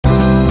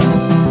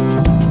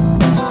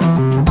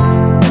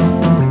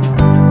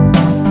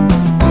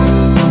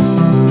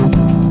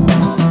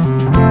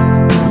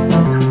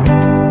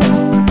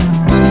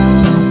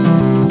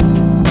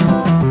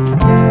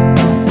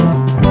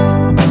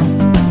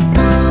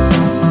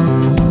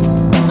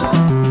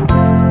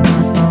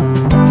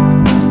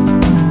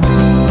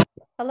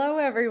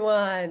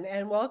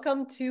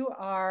welcome to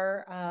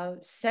our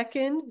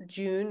second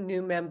June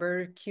new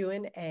member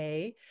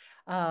Q&A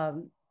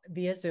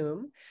via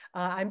Zoom.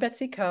 I'm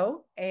Betsy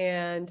Ko,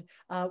 and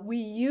we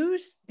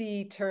use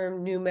the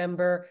term new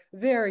member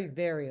very,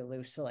 very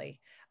loosely.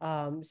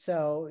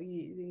 So,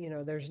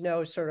 there's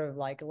no sort of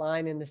like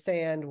line in the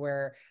sand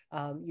where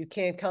you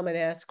can't come and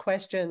ask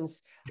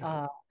questions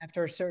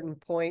after a certain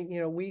point.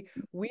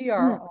 We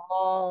are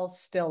all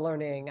still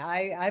learning.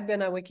 I've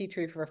been on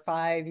WikiTree for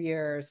 5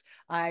 years.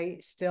 I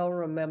still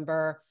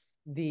remember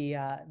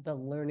the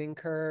learning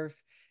curve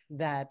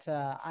that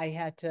I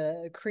had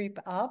to creep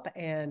up,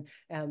 and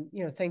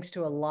thanks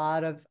to a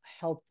lot of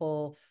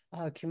helpful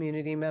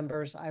community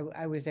members,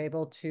 I was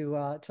able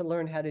to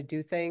learn how to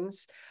do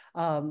things.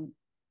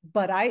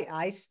 But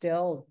I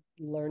still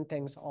learn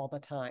things all the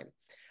time.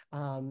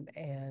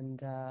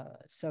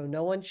 So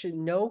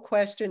no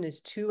question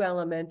is too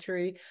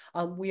elementary.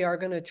 We are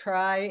going to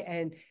try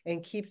and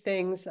keep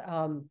things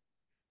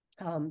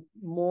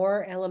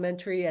more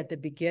elementary at the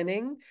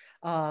beginning,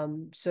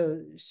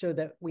 so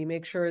that we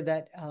make sure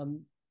that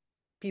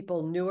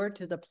people newer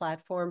to the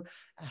platform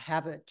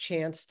have a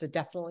chance to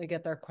definitely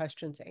get their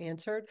questions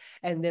answered.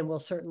 And then we'll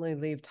certainly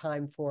leave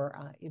time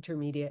for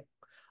intermediate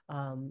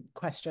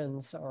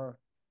questions, or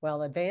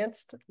well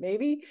advanced,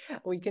 maybe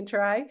we can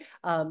try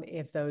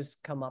if those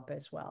come up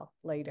as well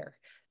later.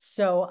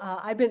 So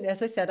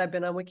as I said, I've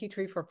been on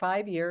WikiTree for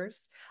 5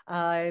 years.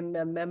 I'm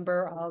a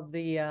member of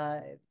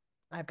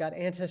I've got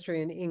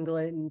ancestry in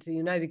England, the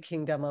United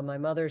Kingdom on my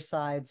mother's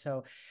side.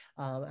 So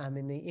I'm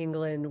in the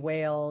England,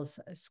 Wales,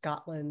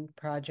 Scotland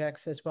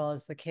projects, as well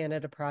as the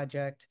Canada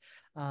project,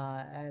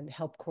 and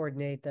help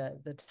coordinate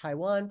the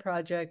Taiwan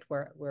project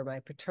where my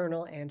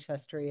paternal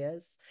ancestry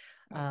is.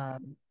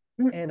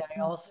 And I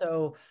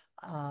also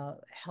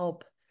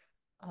help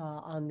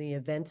on the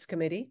events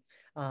committee,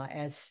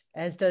 as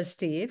does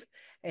Steve.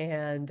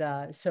 And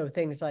so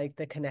things like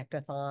the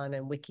Connectathon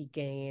and Wiki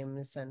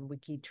Games and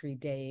WikiTree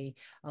Day,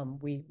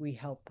 we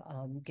help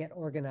get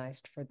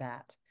organized for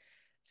that.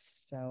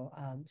 So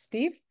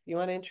Steve, you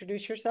want to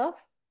introduce yourself?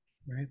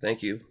 All right,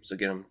 thank you. So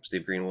again, I'm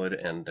Steve Greenwood,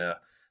 and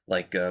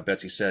like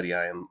Betsy said, yeah,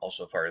 I am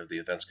also part of the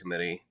events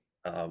committee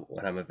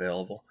when I'm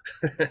available.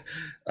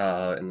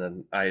 And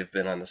then I've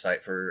been on the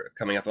site for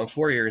coming up on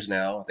 4 years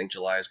now. I think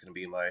July is going to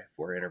be my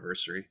 4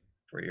 anniversary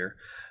for a year.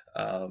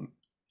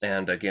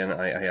 And again,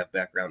 I have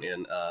background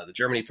in the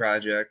Germany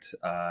project,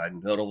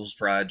 Notables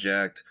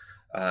project.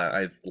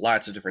 I have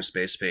lots of different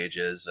space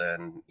pages,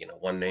 and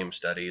one name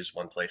studies,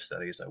 one place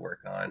studies I work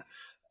on.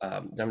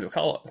 I'm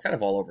kind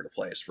of all over the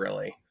place,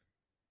 really.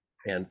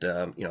 And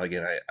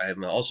again,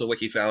 I'm also a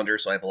wiki founder,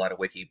 so I have a lot of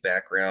wiki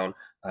background.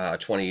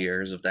 20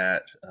 years of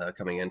that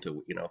coming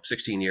into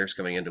 16 years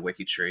coming into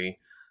WikiTree.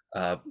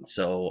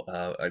 So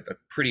I'm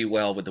pretty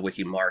well with the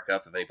wiki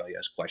markup. If anybody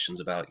has questions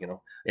about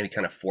any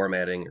kind of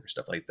formatting or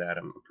stuff like that,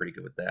 I'm pretty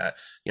good with that.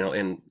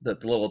 And the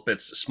little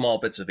small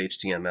bits of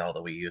HTML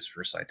that we use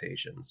for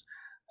citations.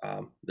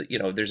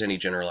 If there's any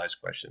generalized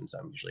questions,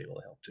 I'm usually able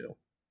to help too.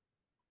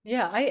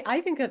 Yeah,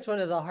 I think that's one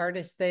of the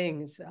hardest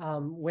things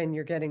when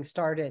you're getting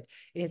started,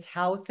 is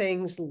how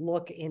things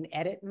look in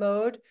edit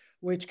mode,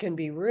 which can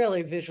be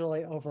really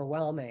visually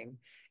overwhelming.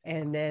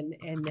 And then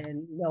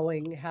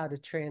knowing how to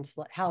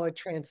translate, how it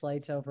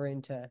translates over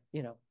into,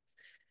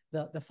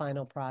 the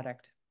final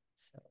product.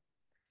 So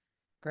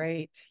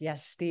great.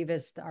 Yes, Steve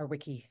is our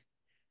wiki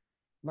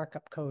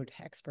markup code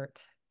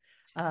expert.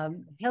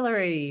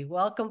 Hillary,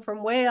 welcome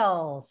from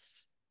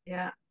Wales.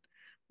 Yeah,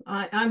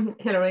 I'm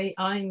Hilary.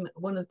 I'm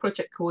one of the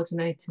project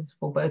coordinators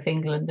for both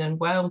England and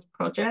Wales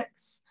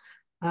projects.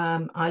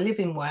 I live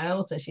in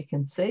Wales, as you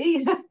can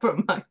see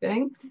from my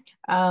thing.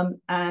 I've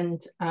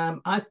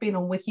been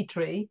on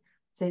WikiTree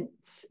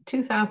since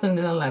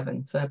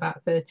 2011, so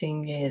about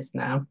 13 years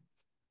now.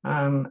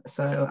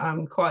 So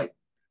I'm quite,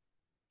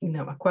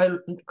 I quite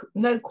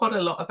know quite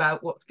a lot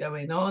about what's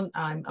going on.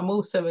 I'm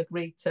also a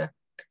greeter,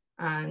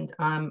 and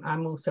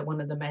I'm also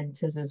one of the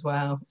mentors as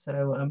well.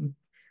 So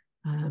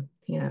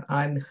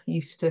I'm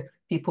used to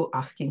people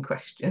asking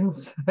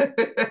questions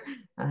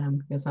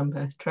because I'm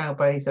a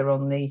trailblazer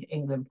on the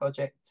England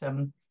project,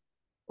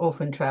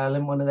 Orphan Trail,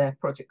 and one of their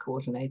project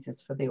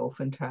coordinators for the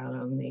Orphan Trail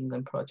on the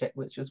England project,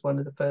 which was one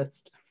of the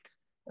first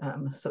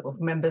sort of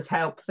members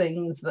help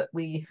things that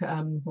we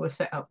were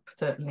set up.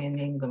 Certainly in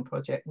the England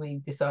project,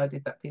 somebody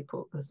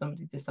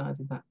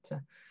decided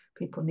that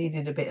people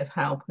needed a bit of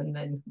help, and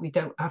then we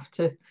don't have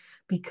to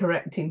be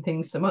correcting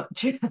things so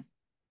much.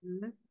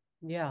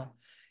 Yeah.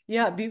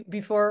 Yeah,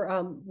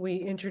 before we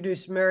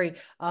introduce Mary,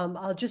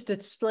 I'll just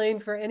explain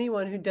for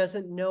anyone who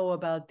doesn't know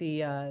about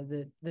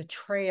the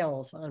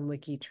trails on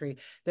WikiTree.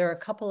 There are a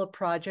couple of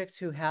projects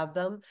who have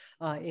them.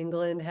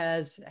 England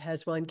has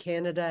one,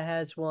 Canada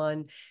has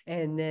one,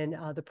 and then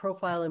the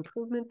Profile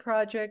Improvement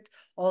Project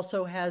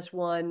also has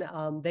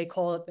one. They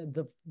call it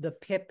the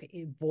PIP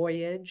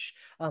Voyage,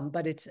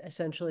 but it's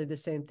essentially the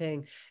same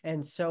thing.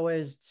 And so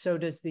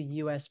does the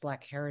U.S.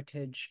 Black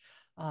Heritage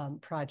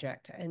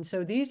project. And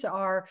so these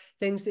are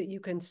things that you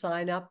can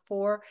sign up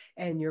for,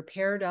 and you're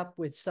paired up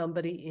with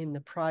somebody in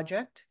the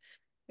project.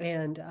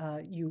 and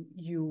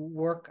you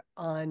work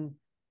on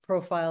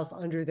profiles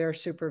under their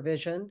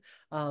supervision.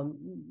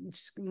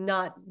 It's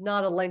not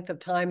a length of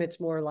time. It's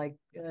more like,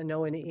 I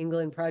know in the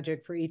England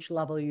project, for each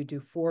level you do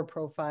 4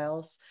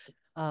 profiles.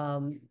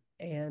 And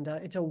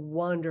it's a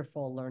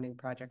wonderful learning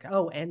project.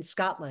 Oh, and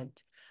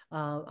Scotland.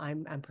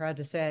 I'm proud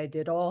to say I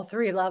did all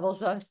 3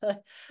 levels of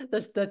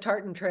the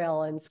Tartan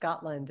Trail in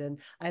Scotland, and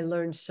I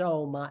learned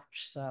so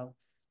much. So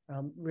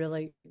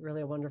really,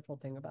 really a wonderful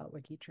thing about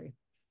WikiTree.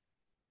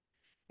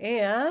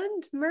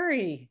 And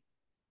Murray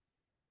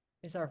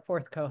is our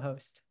 4th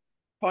co-host.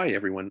 Hi,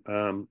 everyone.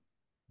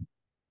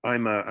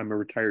 I'm a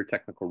retired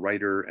technical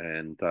writer,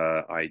 and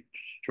I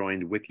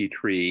joined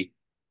WikiTree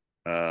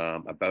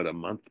about a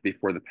month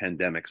before the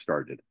pandemic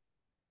started.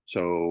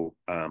 So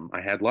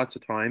I had lots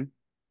of time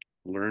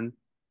to learn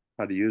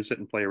how to use it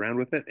and play around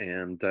with it,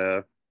 and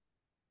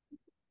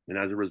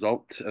as a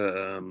result,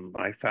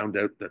 I found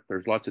out that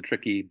there's lots of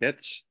tricky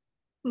bits,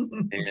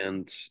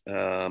 and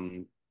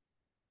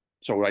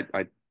so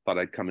I thought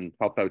I'd come and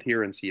help out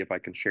here and see if I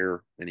can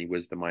share any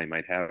wisdom I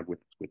might have with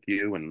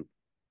you and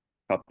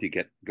help you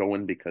get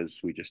going,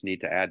 because we just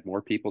need to add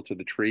more people to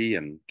the tree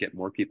and get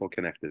more people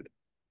connected.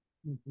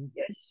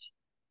 Yes.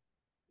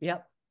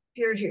 Yep.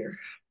 Here, here.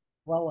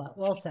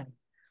 Well said.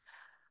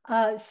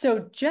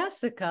 So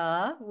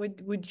Jessica,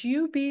 would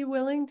you be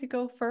willing to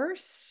go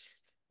first?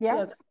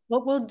 Yes.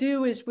 What we'll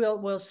do is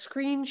we'll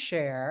screen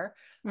share,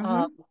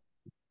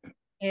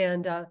 and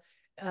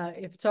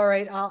if it's all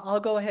right, I'll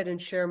go ahead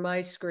and share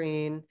my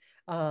screen,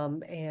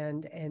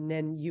 and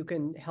then you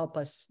can help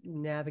us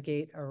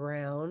navigate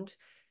around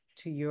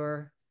to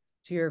your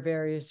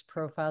various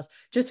profiles.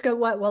 Jessica,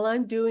 while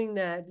I'm doing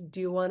that, do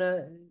you want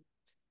to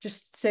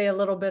just say a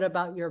little bit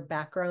about your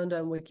background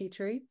on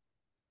WikiTree?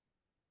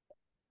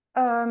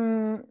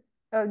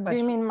 Do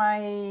you mean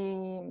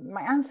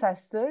my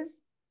ancestors?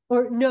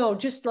 Or no,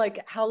 just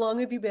like, how long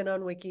have you been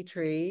on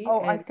WikiTree?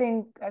 Oh, I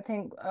think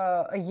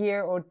a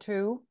year or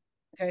 2.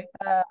 Okay.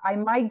 I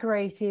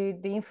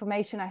migrated the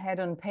information I had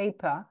on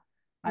paper.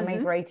 I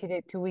migrated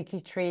it to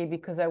WikiTree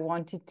because I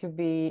wanted to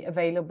be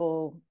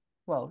available,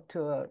 well,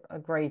 to a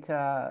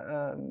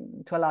greater,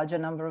 to a larger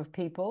number of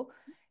people,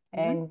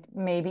 and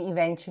maybe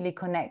eventually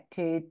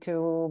connected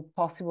to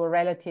possible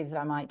relatives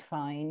I might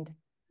find.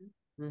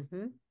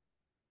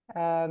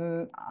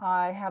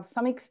 I have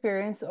some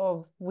experience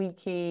of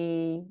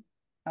wiki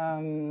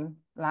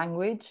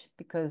language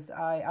because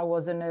I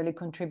was an early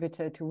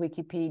contributor to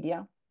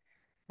Wikipedia,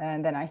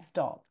 and then I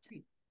stopped.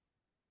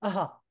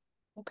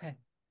 Okay.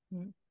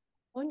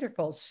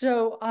 Wonderful.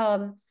 So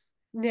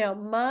now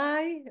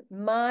my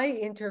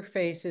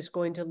interface is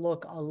going to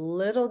look a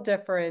little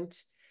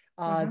different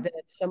than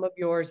some of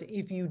yours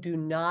if you do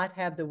not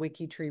have the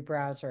WikiTree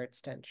browser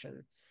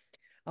extension.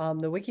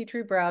 The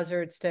WikiTree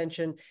browser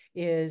extension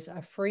is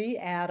a free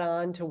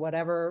add-on to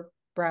whatever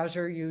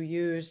browser you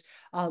use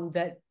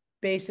that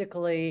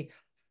basically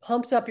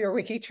pumps up your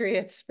WikiTree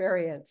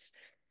experience.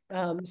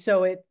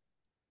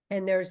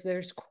 And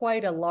there's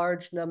quite a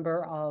large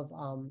number of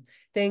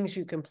things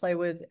you can play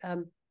with.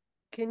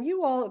 Can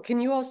you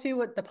all see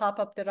what the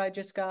pop-up that I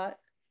just got?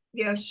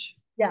 Yes.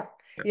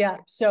 Yeah.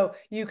 So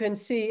you can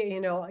see,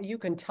 you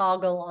can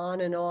toggle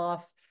on and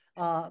off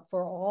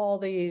for all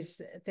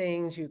these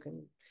things. You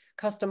can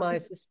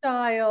customize the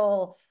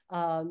style.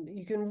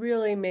 You can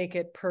really make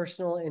it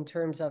personal in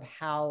terms of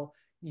how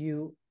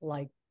you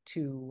like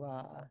to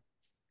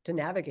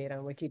navigate on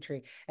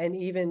WikiTree. And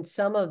even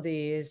some of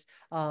these,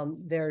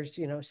 there's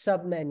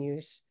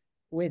sub-menus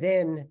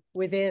within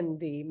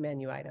the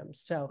menu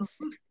items. So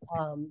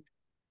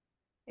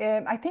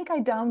I think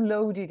I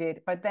downloaded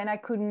it, but then I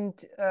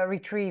couldn't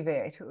retrieve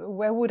it.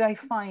 Where would I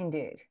find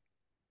it?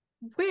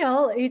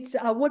 Well, it's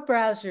what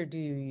browser do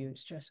you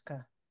use,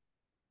 Jessica?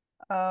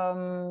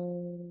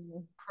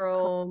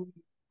 Chrome.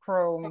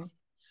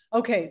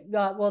 Okay,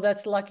 well,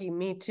 that's lucky.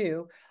 Me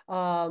too.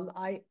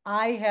 I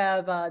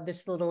have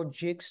this little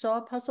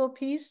jigsaw puzzle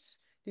piece.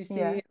 Do you see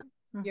it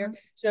here?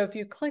 So if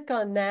you click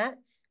on that,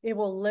 it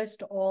will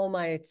list all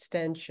my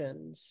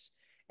extensions.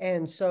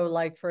 And so,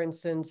 like, for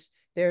instance,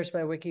 there's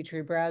my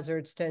WikiTree browser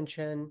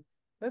extension.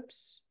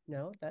 Oops,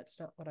 no, that's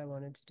not what I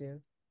wanted to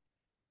do.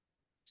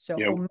 So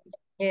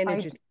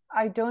manage it.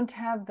 I don't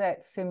have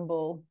that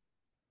symbol.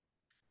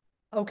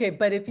 Okay,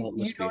 but if Well,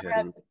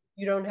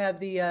 you don't have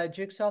the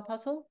jigsaw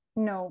puzzle?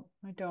 No,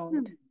 I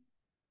don't.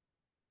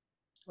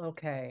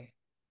 Okay.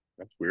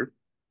 That's weird.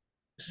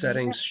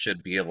 Settings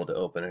should be able to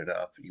open it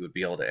up. You would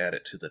be able to add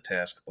it to the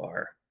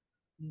taskbar.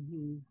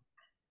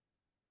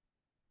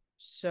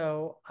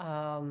 So,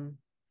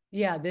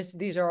 yeah,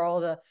 these are all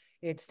the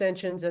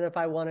extensions, and if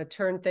I want to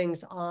turn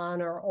things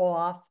on or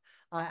off,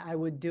 I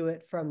would do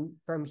it from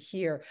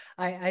here.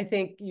 I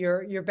think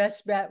your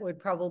best bet would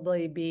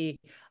probably be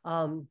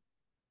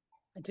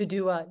to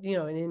do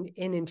an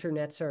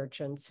internet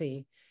search and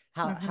see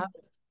how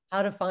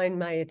to find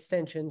my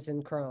extensions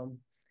in Chrome.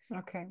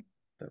 Okay.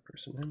 That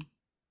person in.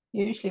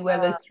 Usually where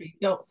those 3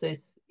 dots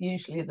is,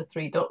 usually the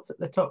 3 dots at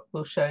the top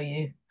will show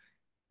you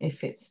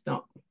if it's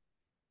not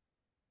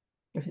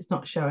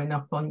showing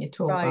up on your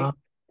toolbar.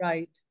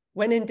 Right.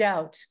 when in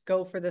doubt,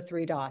 go for the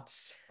three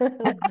dots.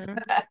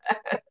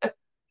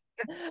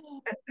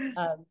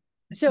 Mhm.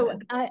 So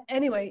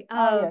anyway,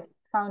 Oh, yes,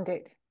 found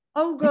it.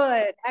 oh,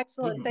 good,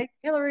 excellent. Thanks,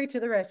 Hillary, to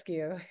the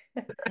rescue.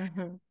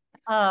 Mhm.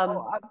 Um,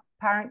 Oh,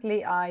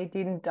 apparently I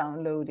didn't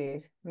download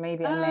it.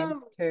 Maybe I meant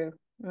oh, to.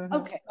 Mhm.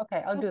 okay.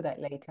 Okay, I'll do that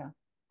later.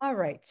 All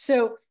right.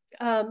 So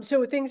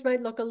things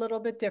might look a little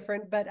bit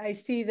different, but I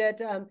see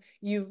that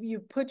you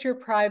put your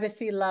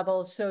privacy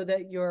level so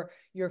that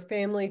your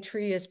family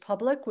tree is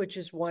public, which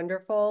is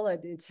wonderful.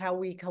 It's how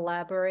we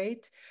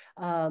collaborate,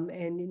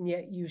 and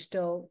yet you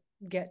still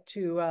get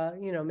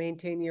to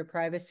maintain your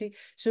privacy.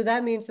 So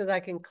that means that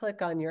I can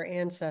click on your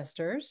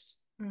ancestors.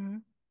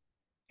 Mhm.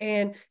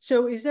 And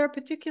so, is there a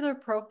particular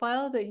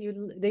profile that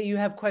you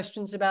have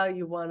questions about?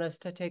 You want us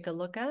to take a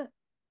look at?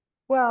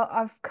 Well,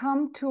 I've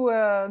come to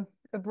a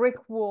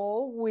brick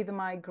wall with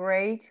my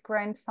great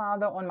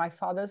grandfather on my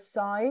father's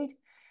side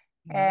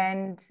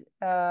and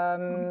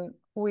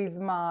with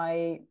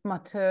my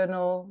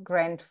maternal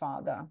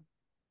grandfather.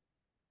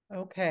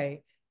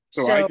 Okay.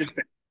 So So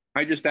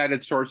I just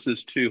added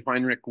sources to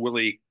Heinrich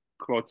Willy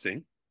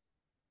Klotzing.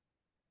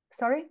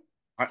 Sorry?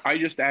 I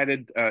just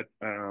added a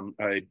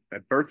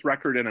birth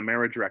record and a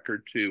marriage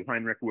record to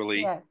Heinrich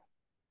Willy, Yes.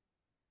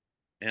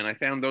 and I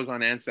found those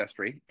on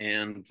Ancestry,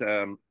 and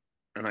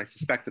I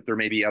suspect that there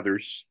may be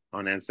others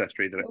on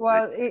Ancestry that.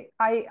 Well,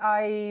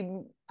 I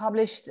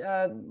published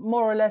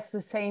more or less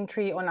the same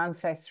tree on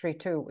Ancestry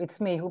too. It's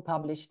me who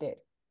published it.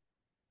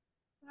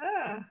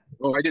 Ah,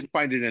 Well, I didn't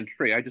find it in a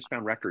tree. I just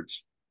found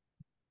records.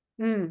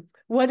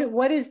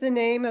 what is the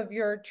name of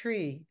your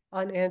tree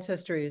on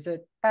Ancestry? Is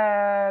it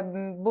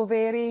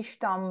Boveri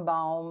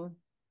Stammbaum.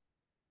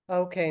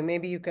 okay?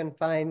 Maybe you can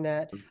find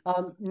that.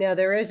 Now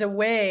there is a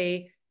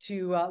way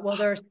to well,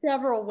 there are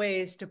several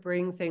ways to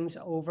bring things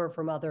over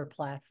from other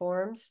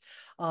platforms.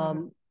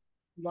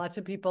 Lots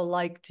of people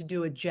like to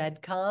do a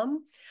GEDCOM.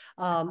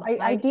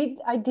 I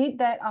did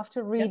that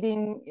after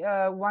reading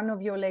one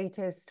of your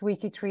latest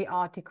WikiTree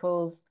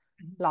articles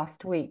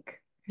last week.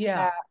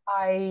 Yeah.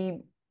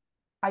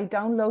 I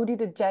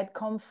downloaded a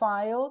GEDCOM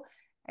file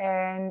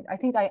and I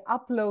think I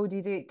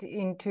uploaded it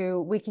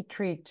into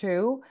WikiTree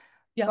too.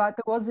 Yeah. But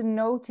there was a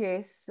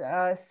notice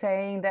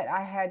saying that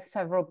I had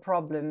several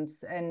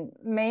problems and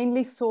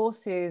mainly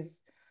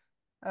sources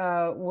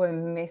were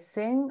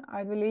missing,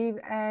 I believe,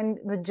 and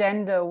the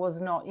gender was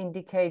not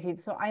indicated.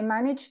 So I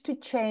managed to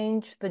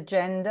change the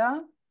gender,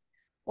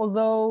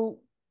 although,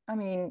 I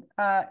mean,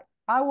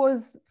 I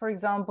was, for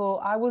example,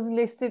 I was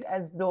listed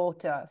as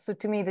daughter. So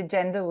to me, the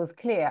gender was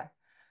clear.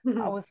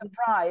 I was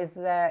surprised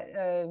that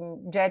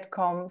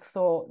GEDCOM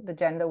thought the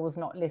gender was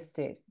not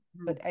listed.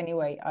 But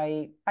anyway,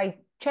 I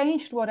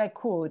changed what I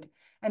could,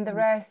 and the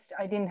rest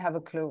I didn't have a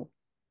clue.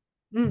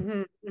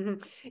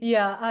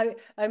 Yeah,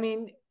 I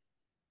mean,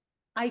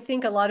 I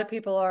think a lot of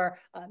people are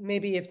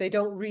maybe if they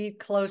don't read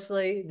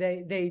closely,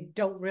 they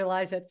don't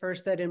realize at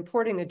first that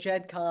importing a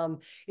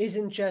GEDCOM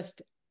isn't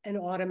just an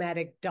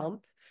automatic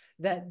dump.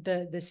 That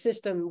the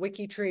system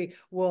WikiTree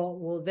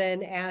will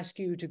then ask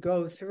you to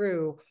go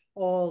through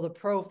all the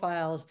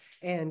profiles,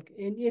 and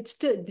it's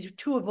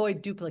to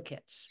avoid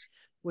duplicates,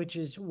 which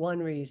is one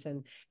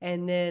reason.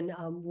 And then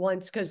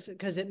once,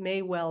 because it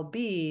may well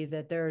be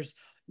that there's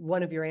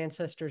one of your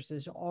ancestors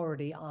is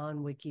already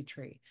on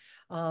WikiTree.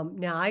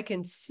 Now I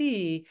can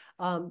see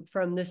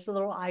from this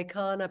little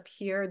icon up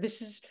here,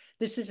 this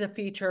is a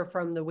feature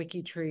from the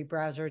WikiTree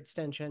browser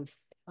extension.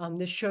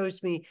 This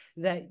shows me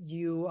that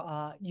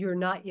you're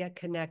not yet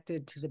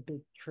connected to the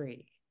big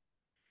tree.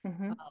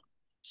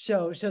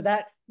 So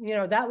that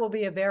that will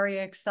be a very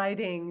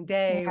exciting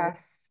day.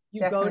 Yes,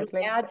 You definitely. go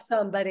to add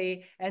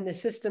somebody and the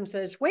system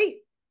says, wait,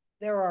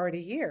 they're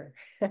already here.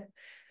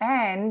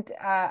 And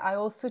I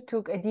also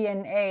took a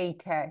DNA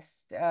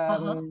test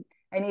and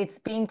it's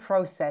being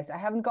processed. I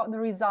haven't got the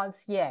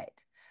results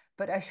yet,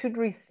 but I should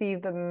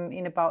receive them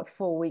in about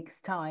 4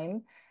 weeks'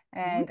 time.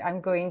 And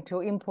I'm going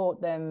to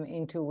import them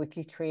into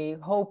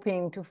WikiTree,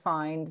 hoping to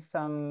find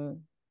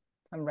some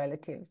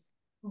relatives.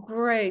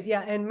 Great.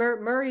 Yeah. And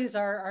Murray is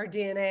our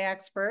DNA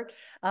expert.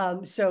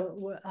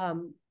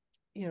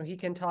 He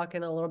can talk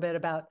in a little bit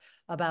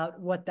about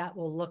what that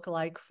will look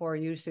like for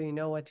you so you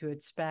know what to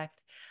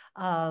expect.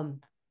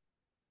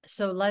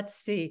 So let's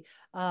see.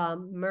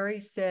 Murray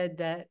said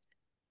that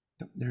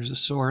there's a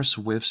source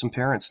with some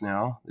parents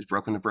now. He's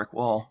broken the brick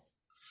wall.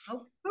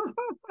 Oh.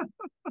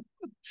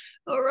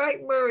 all right,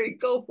 Murray,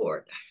 go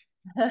for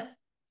it.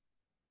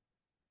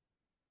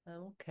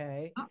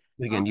 Okay.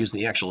 Again, use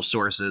the actual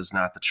sources,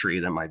 not the tree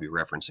that might be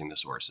referencing the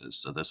sources.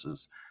 So this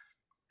is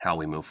how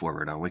we move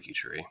forward on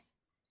WikiTree.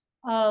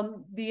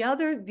 The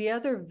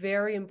other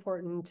very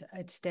important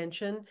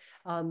extension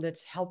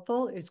that's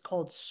helpful is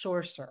called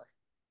Sourcer.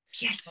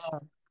 Yes.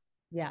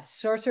 Yeah,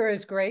 Sourcer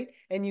is great.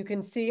 And you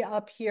can see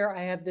up here,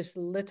 I have this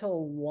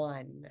little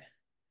one.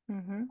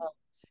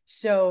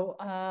 So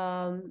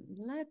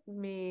let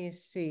me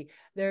see.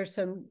 There's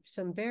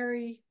some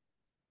very,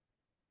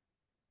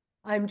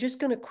 I'm just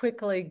going to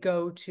quickly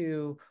go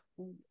to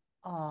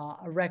a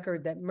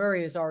record that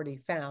Murray has already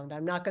found.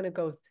 I'm not going to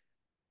go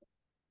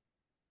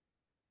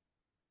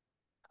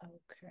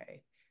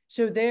Okay.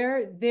 So there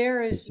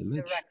is the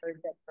Image.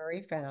 record that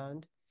Murray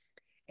found.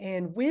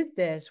 And with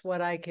this,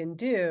 what I can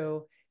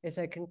do is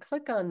I can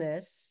click on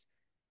this.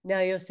 Now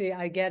you'll see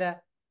I get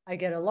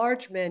a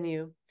large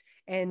menu.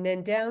 And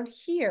then down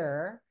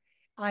here,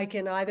 I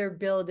can either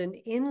build an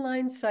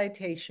inline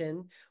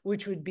citation,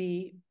 which would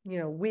be,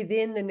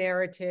 within the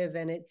narrative,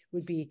 and it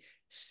would be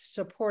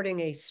supporting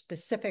a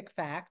specific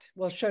fact.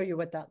 We'll show you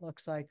what that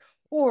looks like,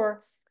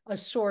 or a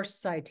source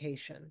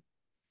citation,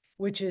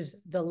 which is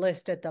the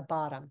list at the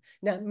bottom.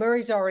 Now,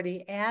 Murray's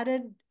already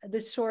added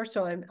the source,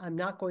 so I'm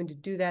not going to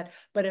do that.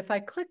 But if I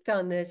clicked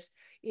on this,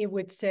 it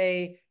would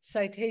say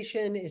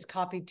citation is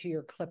copied to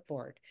your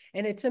clipboard.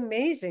 And it's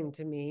amazing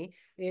to me.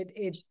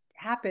 It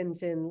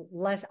happens in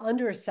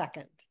under a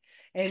second.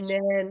 And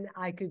then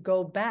I could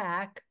go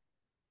back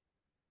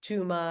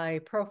to my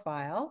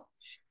profile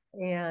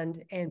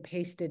and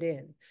paste it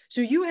in.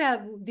 So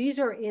these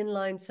are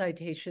inline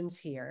citations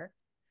here.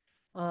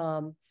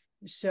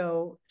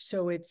 So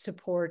it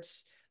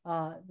supports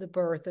the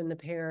birth and the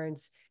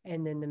parents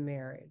and then the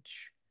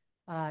marriage.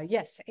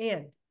 Yes,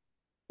 Anne.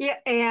 Yeah,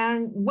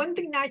 and one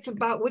thing nice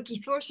about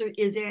Wikisourcer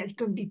is that it's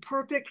going to be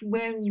perfect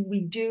when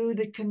we do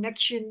the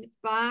connection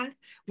bond,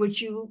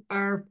 which you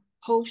are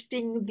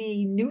hosting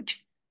the Newt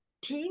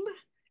team,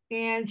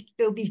 and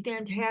it'll be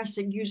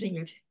fantastic using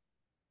it.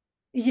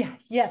 Yeah,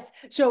 yes.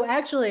 So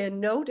actually a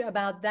note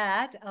about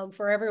that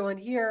for everyone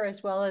here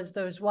as well as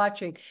those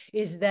watching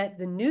is that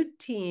the Newt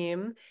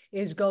team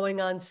is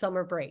going on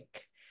summer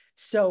break.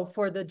 So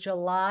for the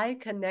July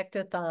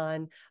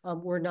Connect-a-thon,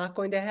 we're not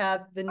going to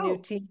have the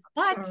Newt team,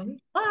 but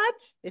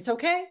it's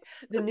okay.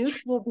 The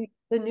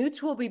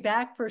Newts will be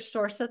back for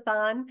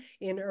Source-a-thon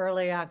in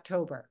early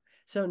October.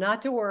 So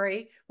not to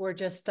worry, we're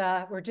just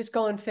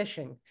going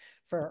fishing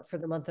for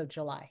the month of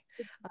July,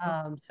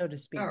 so to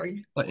speak.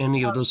 Sorry. But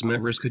any of those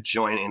members could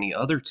join any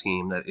other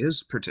team that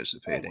is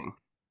participating.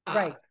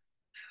 Right.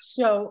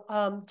 So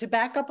to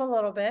back up a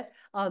little bit,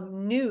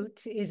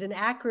 NEWT is an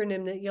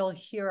acronym that you'll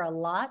hear a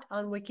lot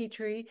on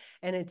WikiTree,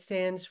 and it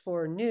stands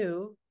for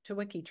New to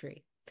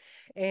WikiTree.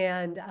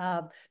 And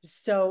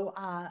so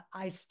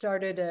I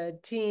started a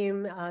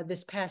team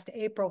this past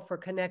April for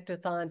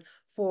Connect-a-thon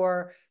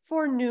for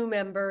new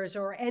members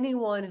or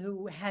anyone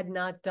who had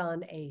not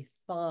done a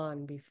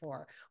thon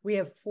before. We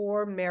have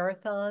 4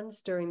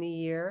 marathons during the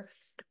year.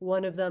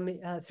 One of them,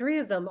 3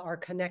 of them are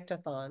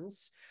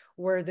Connect-a-thons,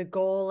 where the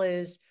goal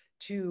is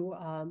to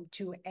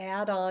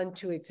add on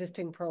to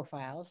existing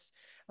profiles.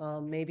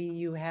 Maybe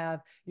you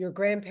have your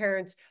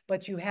grandparents,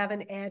 but you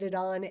haven't added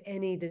on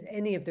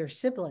any of their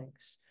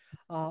siblings.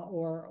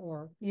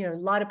 Or a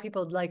lot of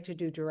people like to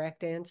do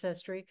direct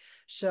ancestry.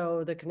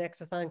 So the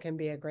Connect-a-thon can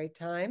be a great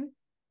time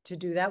to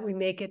do that. We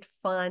make it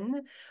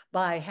fun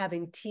by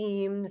having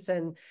teams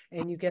and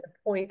you get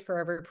a point for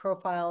every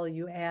profile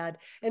you add.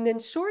 And then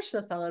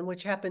Source-a-thon,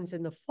 which happens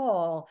in the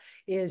fall,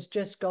 is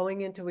just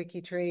going into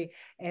WikiTree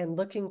and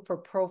looking for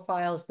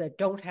profiles that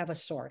don't have a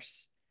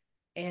source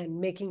and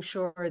making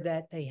sure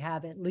that they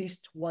have at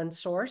least one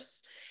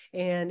source.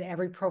 And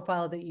every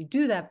profile that you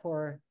do that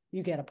for,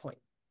 you get a point.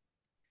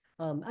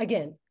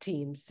 Again,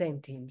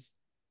 same teams.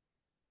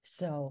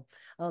 So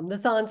the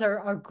thons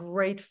are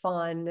great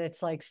fun.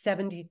 It's like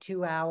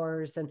 72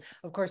 hours. And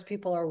of course,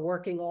 people are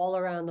working all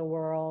around the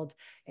world.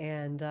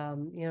 And,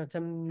 it's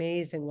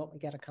amazing what we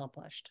get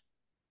accomplished.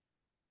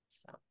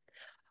 So,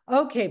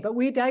 okay, but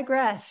we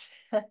digress.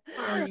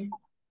 Sorry.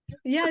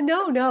 Yeah,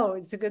 no,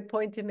 it's a good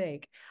point to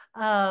make.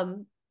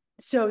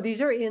 So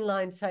these are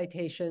inline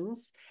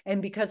citations. And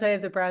because I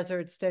have the browser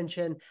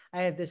extension,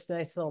 I have this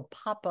nice little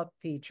pop-up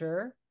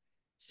feature.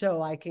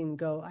 So I can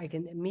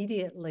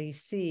immediately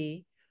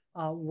see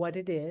what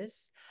it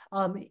is.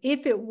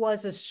 If it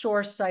was a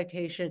source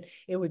citation,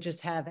 it would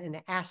just have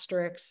an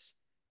asterisk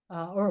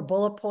or a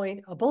bullet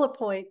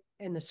point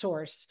and the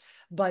source,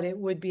 but it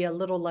would be a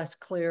little less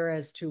clear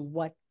as to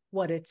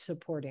what it's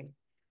supporting.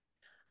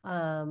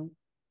 Now,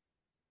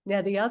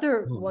 the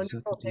other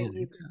wonderful thing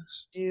you can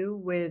do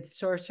with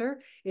Sourcer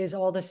is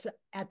all this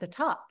at the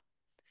top.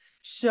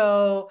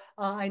 So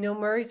I know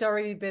Murray's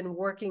already been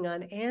working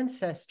on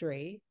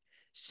Ancestry.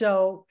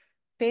 So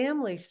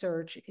family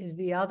search is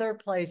the other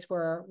place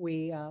where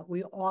we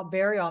all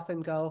very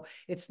often go.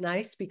 It's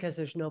nice because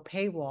there's no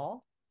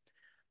paywall.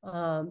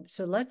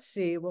 So let's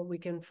see what we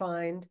can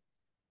find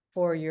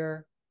for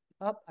your,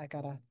 I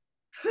gotta.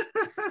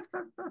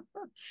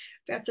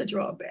 That's a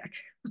drawback.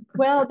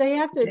 Well, they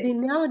have to,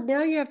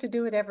 now you have to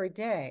do it every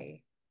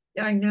day.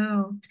 I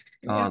know.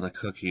 Oh, the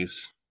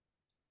cookies.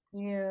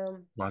 Yeah.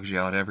 Logs you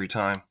out every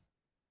time.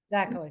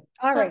 Exactly.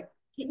 All right.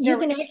 You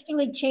can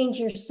actually change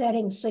your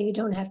settings so you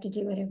don't have to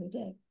do it every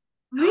day.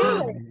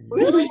 Really?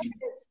 Really?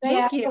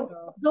 Thank you.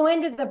 Go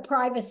into the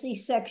privacy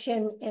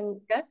section and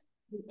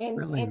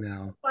Really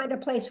now? find a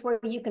place where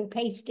you can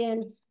paste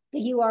in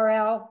the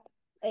URL.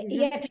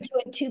 You have to do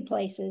it 2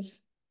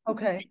 places.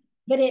 Okay.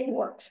 But it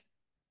works.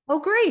 Oh,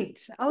 great.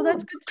 Oh,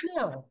 that's good to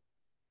know.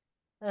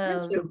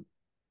 Thank you.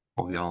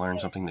 Well, we all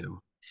learned something new.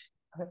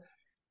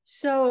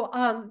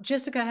 So,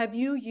 Jessica, have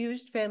you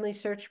used Family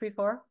Search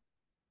before?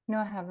 No,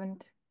 I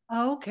haven't.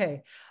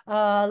 Okay.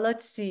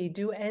 Let's see.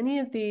 Do any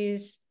of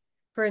these,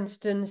 for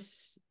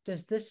instance,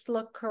 does this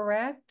look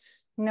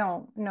correct?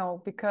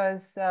 No,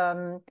 because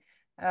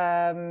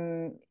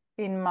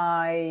in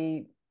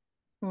my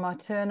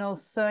maternal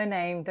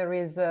surname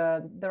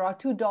there are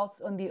 2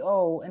 dots on the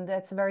O, and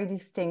that's a very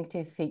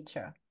distinctive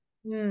feature.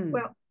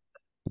 Well,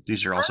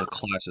 These are also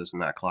classes,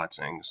 not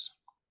clotsings.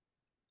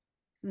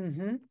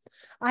 Mm-hmm.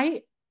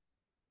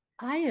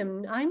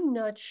 I'm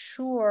not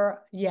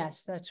sure.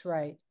 Yes, that's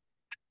right.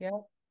 Yep.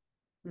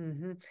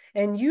 Mm-hmm.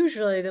 And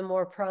usually the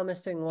more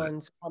promising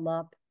ones come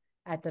up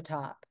at the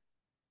top.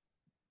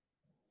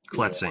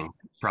 Kletzing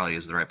probably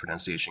is the right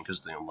pronunciation because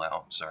of the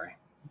umlaut. Sorry.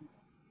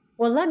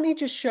 Well, let me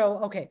just show.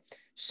 Okay,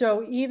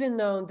 so even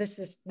though this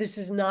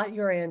is not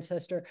your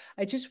ancestor,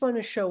 I just want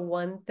to show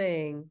one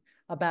thing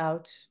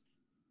about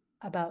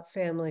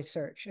family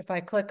search. If I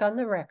click on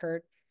the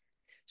record,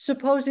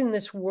 supposing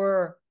this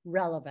were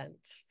relevant,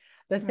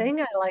 the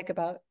thing I like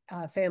about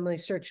family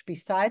search,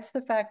 besides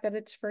the fact that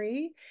it's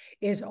free,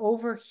 is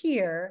over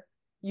here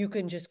you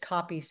can just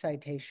copy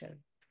citation.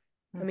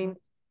 I mean,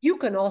 you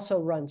can also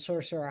run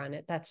Sorcerer on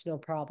it. That's no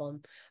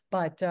problem.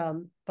 But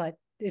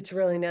it's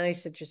really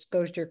nice. It just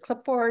goes to your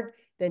clipboard,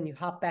 then you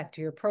hop back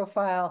to your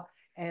profile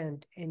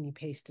and you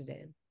paste it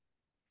in.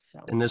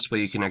 So And this way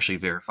you can actually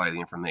verify the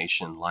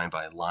information line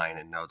by line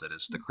and know that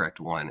it's the correct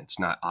one. It's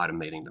not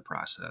automating the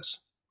process.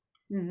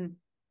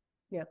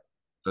 Yep.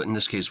 But in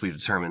this case, we've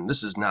determined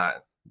this is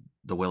not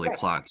the Willie Right.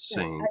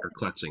 Klotzing or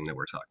Kletzing that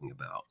we're talking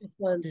about. Just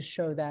wanted to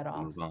show that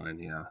off. Move on,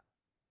 yeah.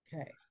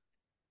 Okay.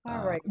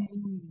 All right.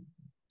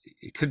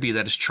 It could be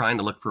that it's trying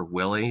to look for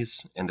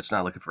Willies and it's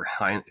not looking for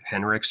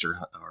Henriks or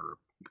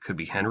it could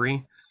be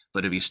Henry.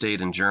 But if he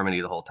stayed in Germany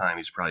the whole time,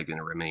 he's probably going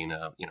to remain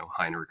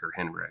Heinrich or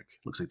Henrik.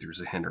 Looks like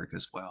there's a Henrik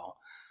as well.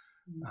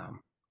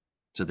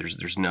 So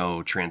there's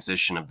no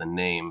transition of the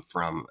name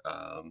from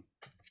what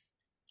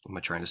am I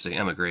trying to say?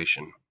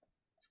 Emigration.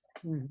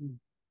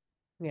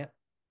 Yeah.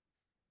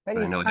 But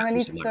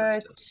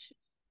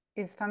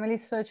is family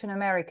search an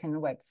American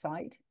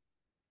website?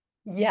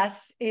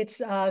 Yes, it's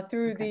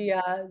through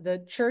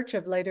the Church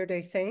of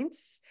Latter-day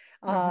Saints.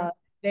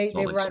 They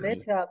run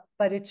it,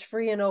 but it's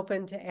free and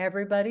open to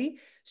everybody.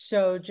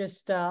 So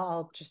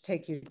I'll just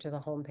take you to the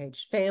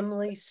homepage,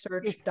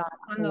 familysearch.org. It's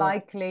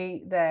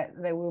unlikely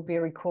that they will be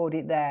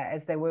recorded there,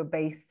 as they were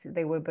based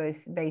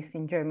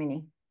in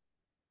Germany.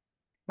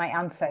 My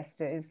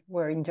ancestors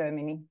were in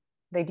Germany.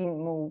 They didn't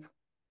move.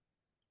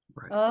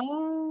 Right.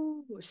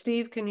 Oh,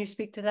 Steve, can you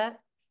speak to that?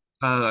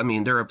 I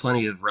mean, there are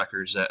plenty of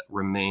records that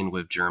remain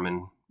with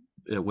German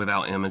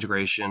without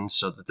immigration,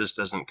 so that this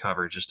doesn't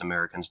cover just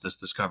Americans.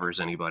 This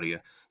covers anybody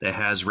that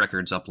has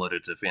records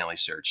uploaded to Family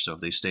Search. So if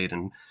they stayed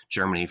in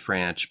Germany,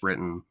 France,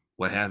 Britain,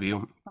 what have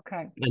you,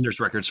 okay, and there's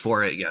records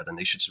for it, yeah, then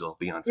they should still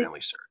be on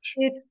Family Search.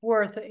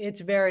 It's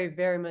very,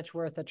 very much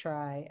worth a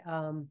try.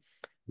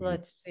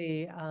 Let's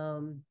see.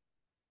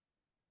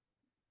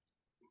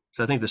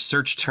 So I think the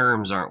search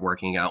terms aren't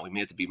working out. We may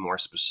have to be more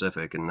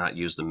specific and not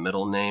use the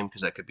middle name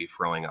because that could be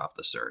throwing off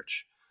the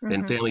search.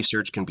 And Family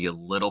Search can be a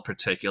little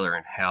particular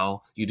in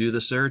how you do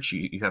the search.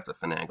 You have to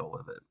finagle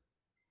with it.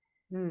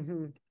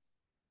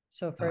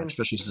 So for instance,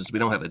 especially since we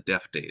don't have a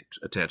death date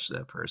attached to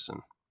that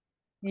person.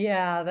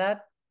 Yeah,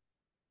 that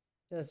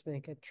does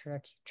make it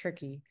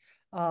tricky.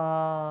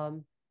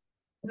 no.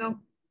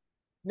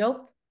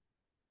 Nope.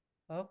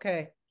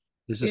 Okay.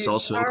 Is this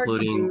also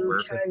including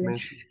birth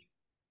information?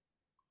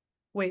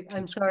 Wait,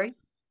 I'm sorry.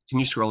 Can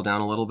you scroll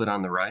down a little bit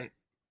on the right?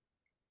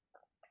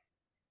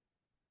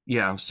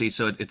 Yeah, see,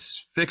 so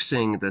it's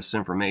fixing this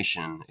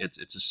information.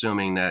 It's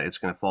assuming that it's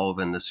going to fall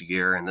within this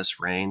year and this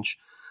range.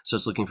 So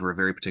it's looking for a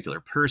very particular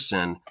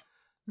person.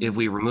 If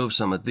we remove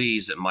some of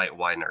these, it might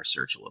widen our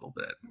search a little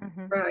bit.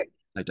 Right.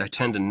 I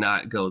tend to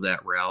not go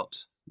that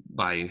route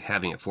by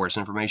having it force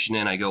information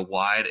in. I go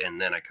wide and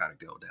then I kind of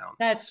go down.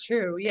 That's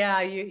true. Yeah,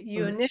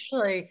 you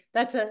initially,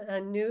 that's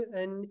a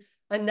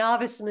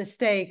novice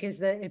mistake, is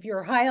that if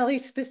you're highly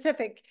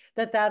specific,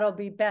 that'll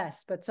be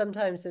best. But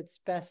sometimes it's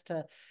best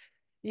to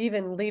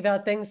even leave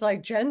out things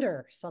like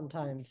gender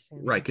sometimes.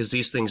 Right, because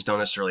these things don't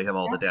necessarily have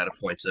all the data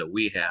points that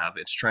we have.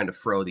 It's trying to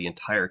throw the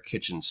entire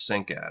kitchen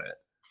sink at it.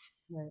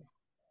 Right.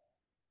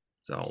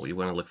 So we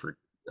want to look for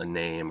a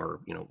name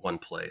or, one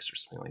place or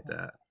something like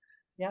that.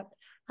 Yep.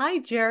 Hi,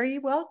 Jerry.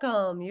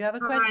 Welcome. You have a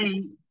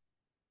question?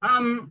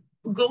 Hi.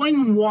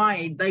 Going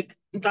wide, like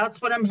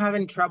that's what I'm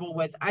having trouble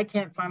with. I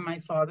can't find my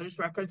father's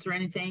records or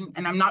anything,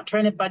 and I'm not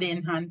trying to butt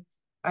in, hon.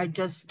 I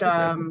just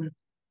going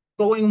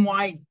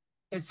wide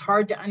is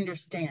hard to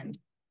understand.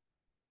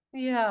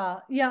 Yeah.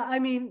 I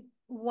mean,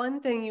 one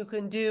thing you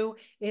can do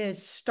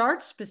is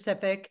start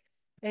specific,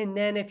 and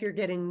then if you're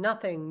getting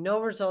nothing,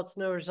 no results,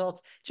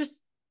 just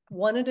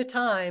one at a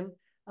time,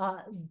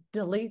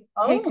 delete,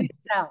 take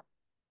things out,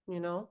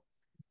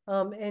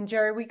 and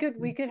Jerry, we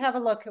could have a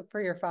look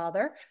for your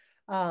father.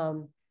 Yeah,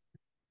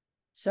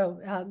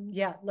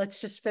 let's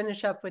just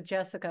finish up with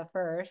Jessica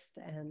first.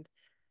 And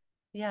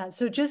yeah,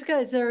 so Jessica,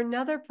 is there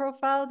another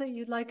profile that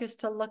you'd like us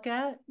to look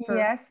at?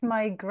 Yes,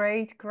 my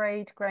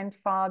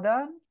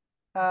great-great-grandfather,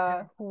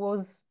 who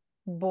was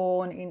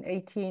born in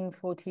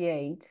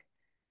 1848.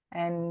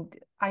 And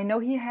I know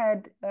he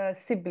had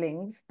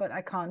siblings, but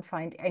I can't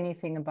find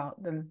anything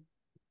about them.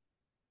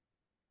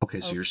 Okay,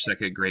 so your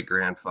second great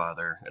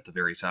grandfather at the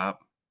very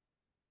top,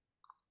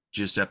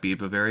 Giuseppe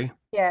Baveri.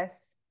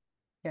 Yes,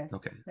 yes,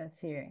 Okay, that's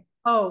here.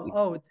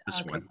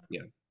 this Okay. one,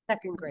 yeah.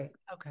 Second grade.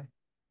 Okay.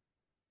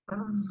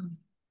 Um,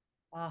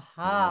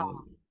 Aha.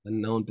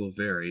 Unknown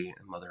Boveri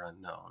and mother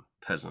unknown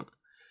peasant.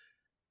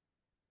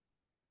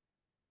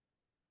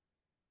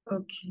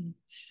 okay.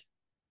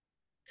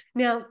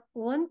 Now,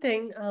 one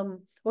thing,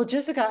 well,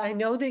 Jessica, I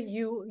know that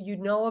you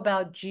know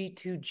about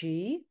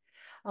G2G,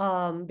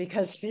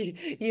 because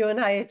you and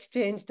I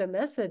exchanged a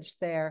message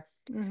there.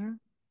 Mm-hmm.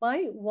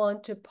 Might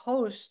want to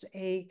post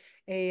a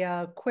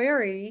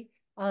query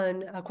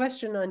on a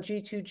question on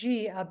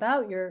G2G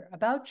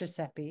about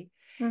Giuseppe.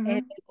 Mm-hmm.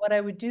 And what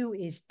I would do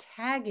is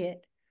tag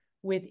it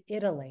with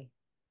Italy.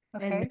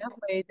 Okay. And that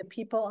way the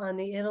people on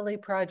the Italy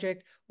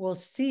project will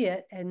see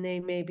it and they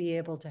may be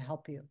able to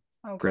help you.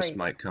 Oh, Chris great.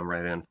 might come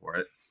right in for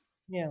it.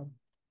 Yeah.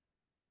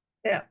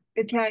 Yeah,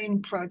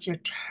 Italian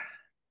project.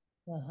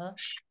 Uh-huh.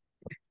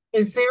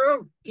 Is there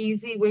an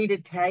easy way to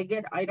tag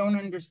it? I don't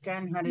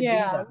understand how to do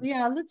that.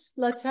 Yeah,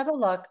 let's have a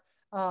look.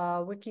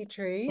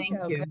 WikiTree. Thank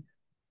Okay. you.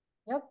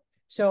 Yep.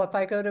 So if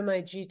I go to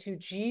my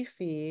G2G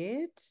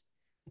feed,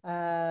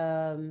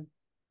 and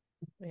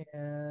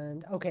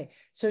okay,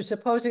 so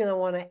supposing I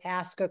want to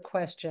ask a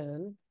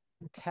question,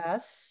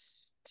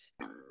 test.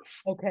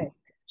 Okay,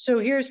 so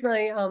here's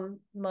my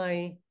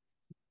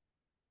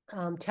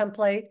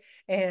template,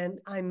 and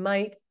I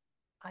might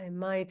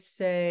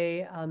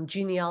say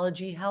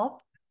genealogy help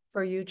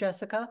for you,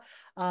 Jessica,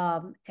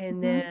 and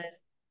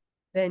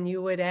then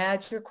you would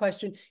add your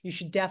question. You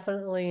should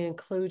definitely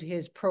include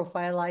his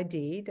profile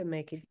ID to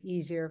make it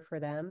easier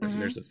for them.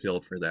 And there's a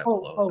field for that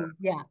below. Oh,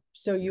 yeah.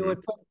 So you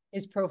would put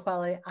his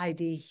profile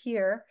ID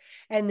here.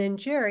 And then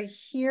Jerry,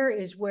 here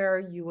is where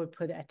you would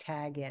put a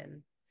tag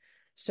in.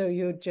 So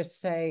you would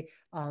just say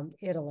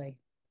Italy.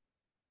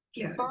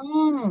 Yeah.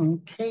 Oh,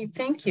 okay.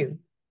 Thank you.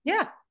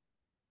 Yeah.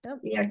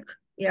 Yeah.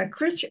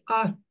 Chris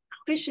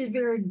is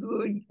very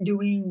good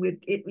doing with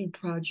Italy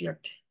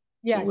project.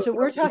 Yeah, so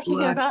we're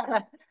talking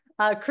about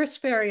Chris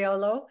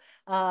Ferriolo,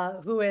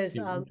 who is,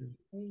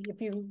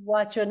 if you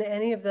watch on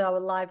any of the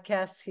live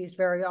casts, he's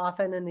very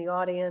often in the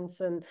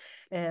audience and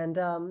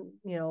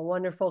you know, a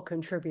wonderful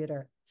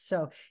contributor.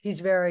 So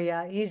he's very,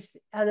 he's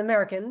an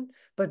American,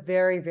 but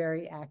very,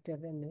 very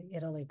active in the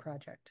Italy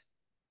project.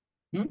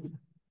 Yeah,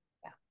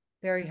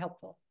 very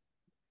helpful.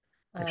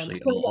 Actually,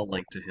 So I'll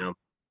link to him.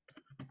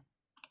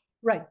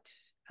 right.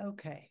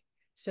 Okay.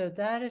 So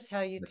that is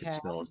how you I can tag.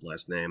 spell his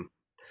last name.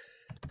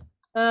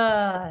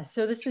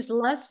 So this is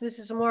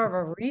more of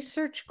a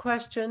research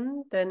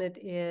question than it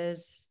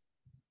is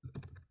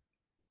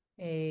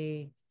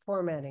a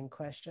formatting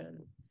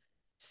question.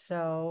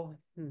 So,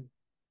 and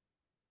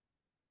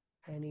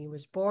he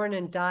was born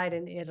and died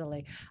in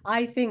Italy.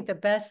 I think the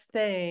best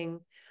thing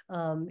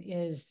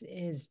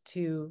is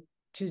to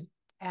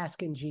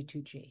ask in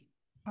G2G.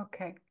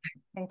 Okay,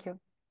 thank you.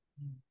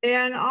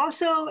 And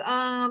also,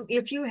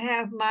 if you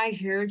have My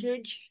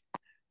Heritage,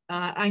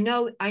 I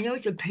know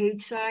it's a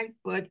paid site,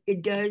 but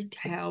it does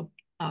have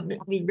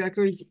the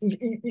records,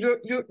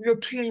 your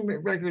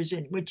pyramid records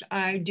in, which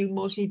I do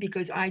mostly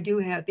because I do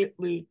have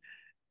Italy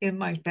in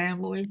my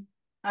family.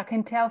 I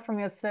can tell from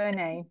your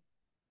surname.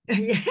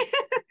 Yeah.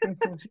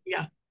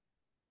 Yeah.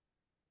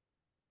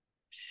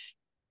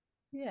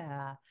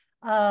 Yeah.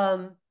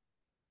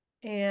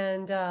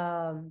 And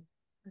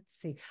let's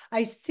see.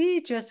 I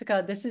see,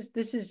 Jessica, this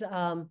is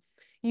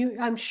you,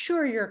 I'm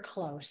sure you're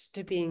close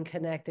to being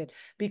connected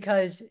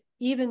because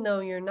even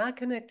though you're not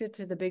connected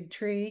to the big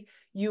tree,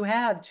 you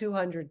have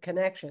 200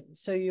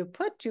 connections. So you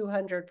put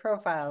 200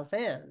 profiles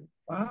in.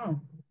 Wow.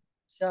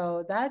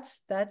 So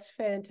that's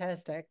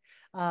fantastic.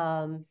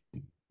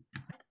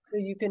 So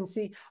you can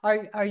see,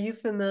 are you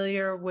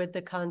familiar with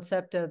the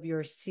concept of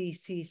your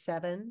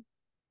CC7?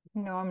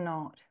 No, I'm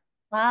not.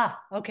 Ah,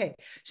 okay.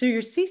 So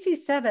your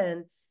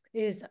CC7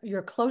 is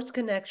your close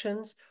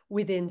connections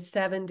within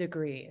 7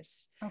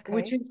 degrees,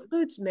 which Okay.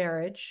 includes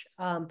marriage.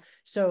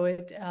 So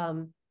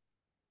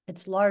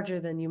it's larger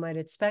than you might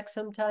expect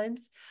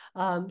sometimes.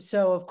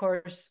 So of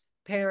course,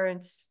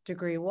 parents,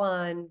 degree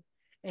 1,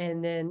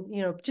 and then,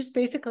 you know, just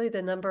basically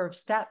the number of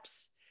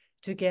steps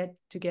to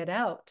get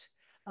out.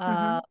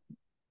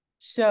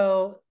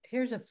 So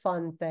here's a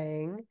fun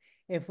thing.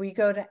 If we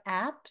go to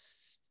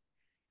apps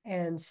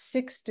and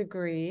 6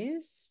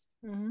 degrees,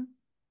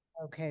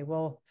 okay,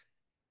 well,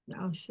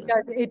 No, so.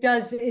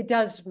 it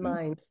does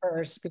mine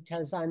first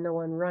because I'm the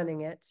one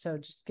running it. So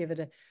just give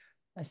it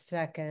a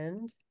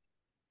second.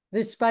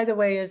 This, by the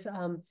way, is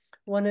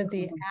one of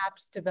the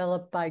apps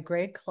developed by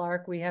Greg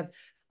Clark. We have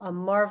a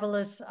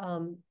marvelous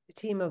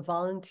team of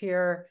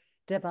volunteer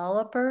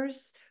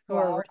developers who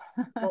are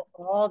responsible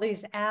for all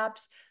these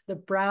apps, the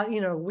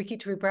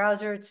WikiTree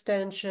browser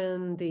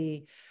extension,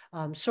 the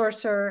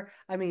Sorcerer.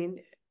 I mean,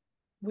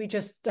 we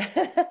just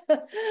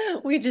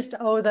we just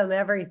owe them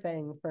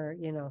everything for,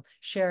 you know,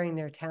 sharing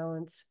their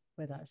talents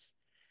with us.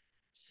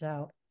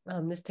 So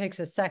this takes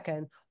a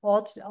second.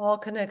 All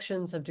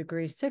connections of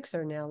degree 6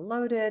 are now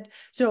loaded.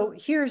 So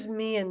here's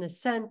me in the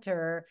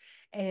center,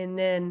 and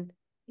then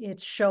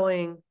it's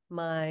showing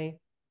my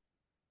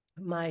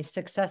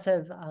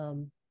successive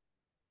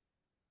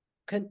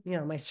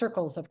my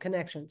circles of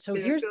connection. So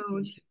There here's it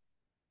goes.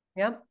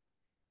 Yep.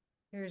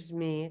 Here's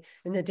me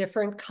in the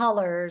different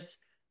colors.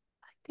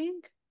 I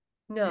think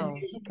no.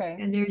 Okay.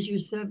 And there's your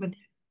 7.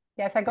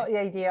 Yes, I got the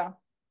idea.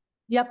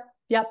 Yep.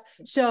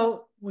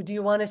 So do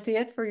you want to see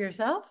it for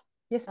yourself?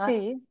 Yes,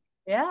 please.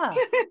 Yeah.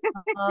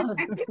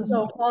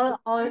 So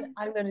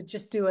I'm going to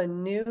just do a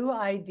new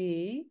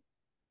ID.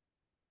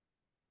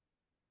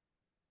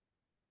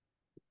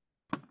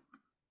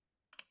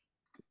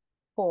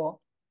 Four.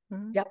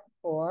 Mm-hmm. Yep,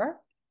 4.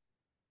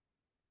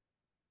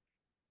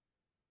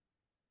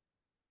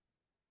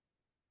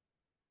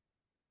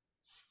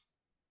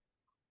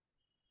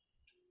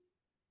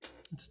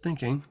 It's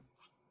thinking.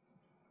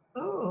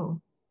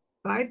 Oh,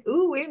 5.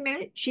 Ooh, wait a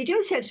minute. She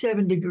does have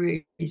 7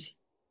 degrees.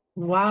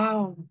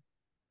 Wow.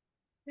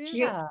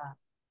 Yeah.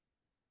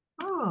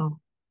 Oh,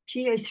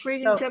 she has 3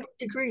 and So, 7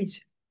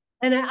 degrees.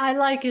 and I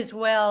like as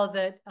well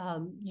that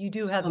you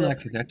do have Still the not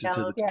connected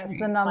to the Yes, tree.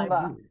 the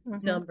number.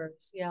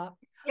 numbers. Yeah.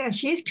 Yeah,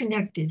 she's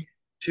connected.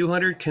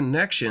 200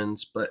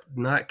 connections, but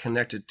not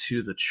connected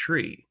to the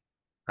tree.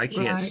 I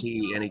can't Right.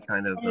 see any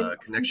kind of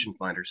connection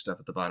finder stuff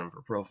at the bottom of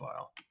her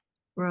profile.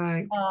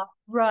 Right.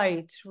 Right.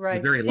 It's a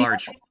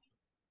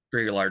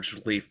very large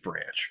leaf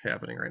branch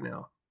happening right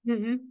now.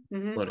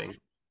 Floating.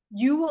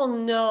 You will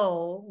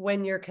know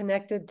when you're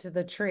connected to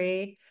the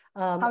tree.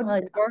 How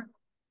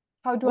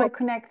do I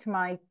connect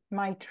my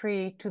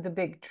tree to the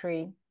big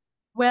tree?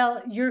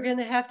 Well, you're going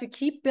to have to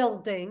keep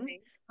building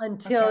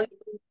until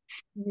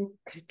you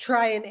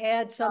try and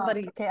add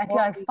somebody. Okay, until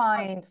I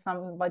find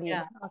somebody.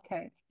 Yeah.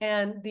 Okay.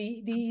 And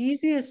the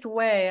easiest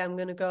way, I'm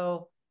going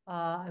to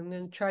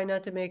try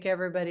not to make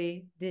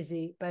everybody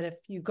dizzy, but if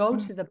you go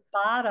to the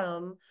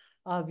bottom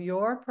of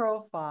your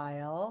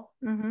profile,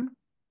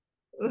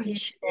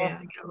 Which, yeah,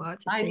 I got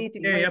lots of I things.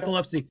 need to Hey,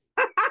 epilepsy.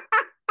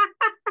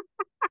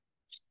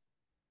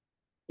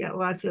 Got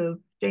lots of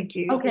thank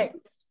you. Okay,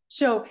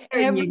 so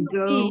There every you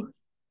go. week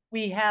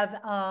we have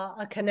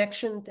a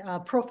connection,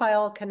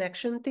 profile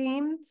connection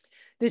theme.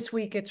 This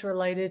week it's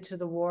related to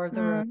the War of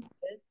the Roses.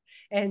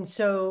 And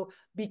so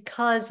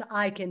because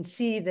I can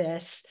see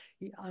this,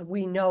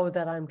 we know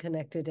that I'm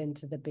connected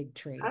into the big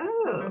tree.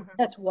 Oh.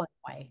 That's one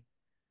way.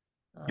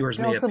 Yours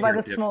And may also by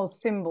appear the small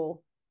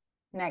symbol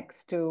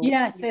next to.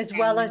 Yes, as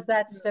well as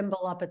that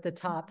symbol up at the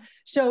top.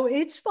 So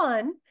it's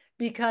fun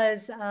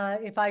because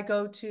if I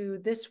go to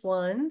this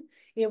one,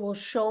 it will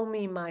show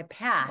me my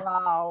path.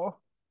 Wow.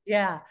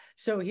 Yeah.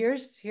 So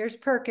here's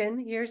Perkin,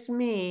 here's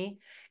me,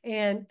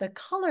 and the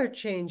color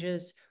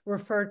changes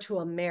refer to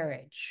a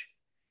marriage.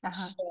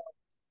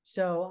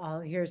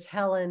 So here's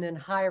Helen and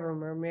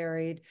Hiram are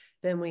married.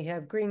 Then we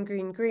have green,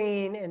 green,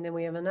 green, and then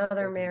we have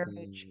another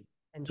marriage.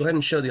 And Go ahead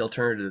and show the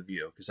alternative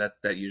view because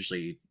that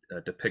usually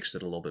depicts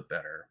it a little bit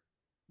better.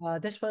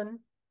 This one.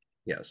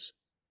 Yes.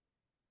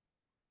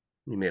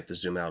 You may have to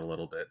zoom out a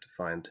little bit to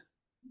find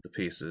the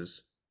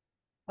pieces.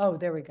 Oh,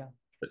 there we go.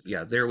 But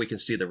yeah, there we can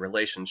see the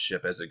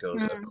relationship as it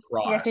goes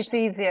across. Yes, it's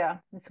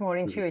easier. It's more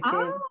intuitive.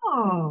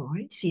 Oh, I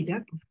didn't see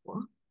that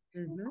before.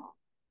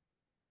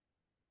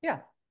 Yeah.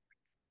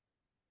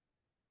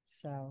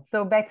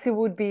 So Betsy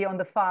would be on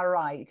the far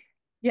right.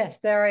 Yes,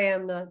 there I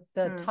am,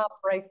 the top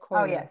right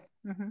corner. Oh, yes.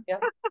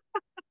 Yep.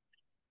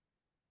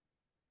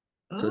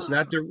 So it's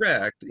not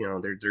direct,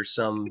 there's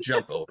some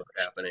jump over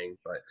happening,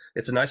 but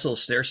it's a nice little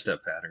stair step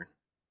pattern.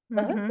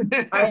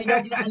 I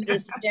don't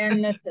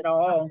understand this at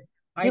all.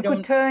 You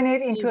could turn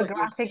it into a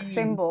graphic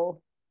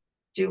symbol.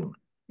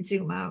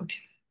 Zoom out.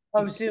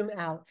 Oh, zoom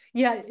out.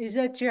 Yeah, is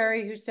that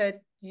Jerry who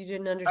said you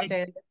didn't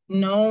understand?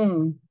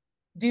 No.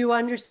 Do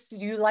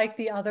you like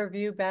the other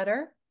view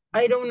better?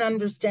 I don't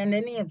understand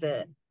any of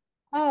it.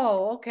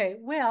 Oh, okay.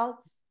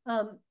 Well,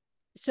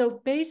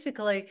 so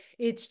basically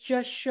it's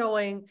just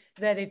showing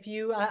that if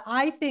you,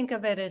 I think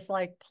of it as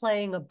like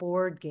playing a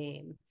board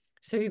game.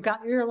 So you've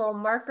got your little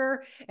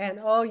marker and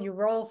you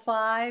roll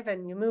 5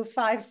 and you move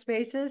 5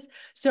 spaces.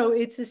 So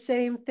it's the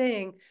same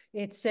thing.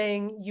 It's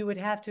saying you would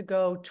have to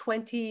go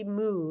 20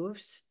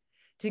 moves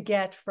to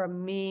get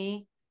from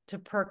me to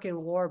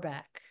Perkin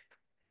Warbeck.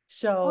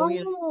 So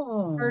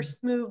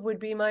first move would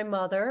be my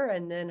mother,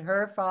 and then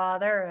her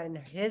father and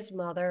his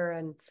mother,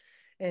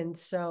 and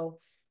so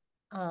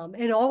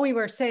and all we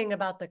were saying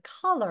about the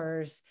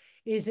colors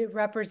is it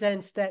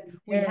represents that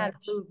we had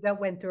a move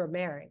that went through a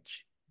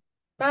marriage.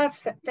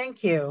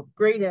 Thank you.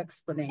 Great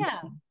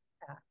explanation.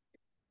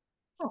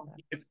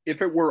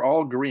 If it were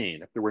all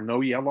green, if there were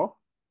no yellow,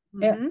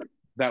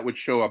 that would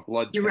show a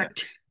blood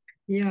direct.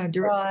 Yeah,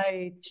 direct.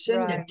 Right.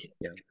 Yeah,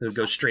 it would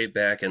go straight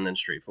back and then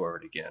straight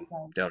forward again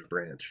down a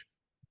branch.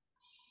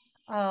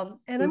 And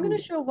I'm going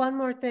to show one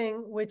more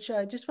thing, which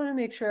I just want to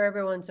make sure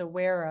everyone's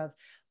aware of.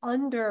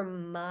 Under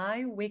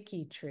my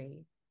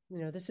WikiTree,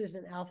 this is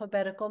an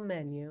alphabetical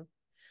menu.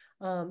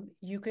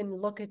 You can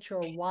look at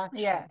your watch.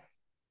 Yes.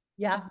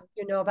 Yeah,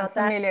 you know I'm about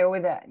that? familiar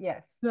with that,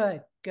 yes.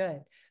 Good,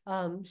 good.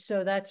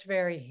 So that's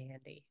very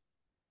handy.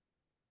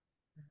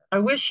 I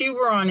wish you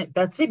were on it,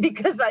 Betsy,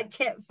 because I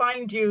can't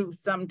find you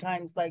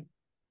sometimes. Like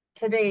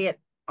today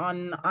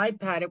on the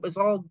iPad, it was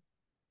all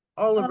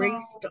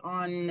erased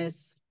on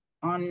this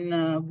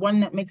one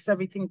that makes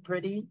everything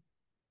pretty.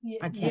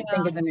 I can't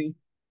think of the name.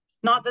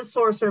 Not the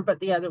sorcerer, but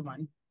the other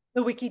one.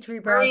 The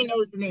WikiTree browser. Murray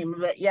knows the name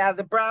of it. Yeah,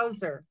 the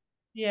browser.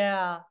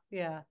 Yeah,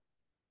 yeah.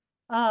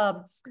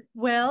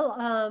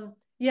 Well,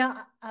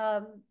 yeah,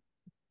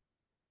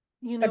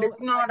 you But know,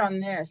 it's not on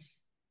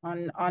this,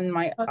 on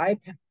my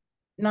iPad,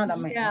 not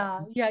on my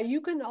iPad. Yeah,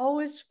 you can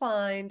always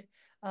find,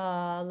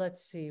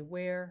 let's see,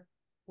 where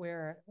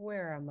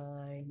am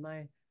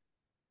I?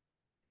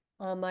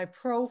 My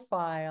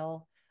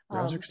profile.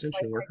 Browser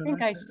extension work I on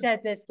think I iPad?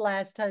 said this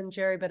last time,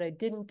 Jerry, but I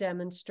didn't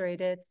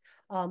demonstrate it.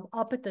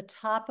 Up at the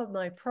top of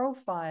my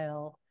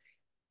profile,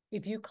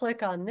 if you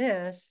click on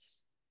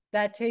this,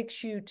 that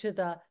takes you to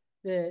the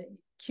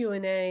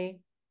Q&A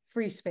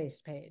free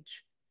space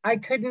page. I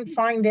couldn't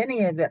find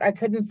any of it. I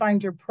couldn't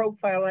find your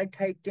profile. I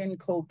typed in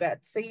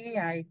Betsy.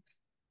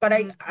 But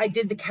I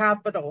did the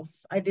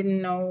capitals. I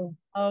didn't know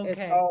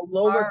it's all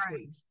lowercase.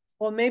 Right.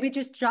 Well, maybe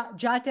just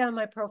jot down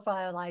my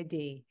profile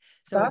ID.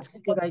 So that's a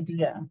good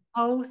idea.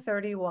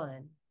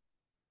 Co31.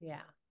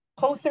 Yeah.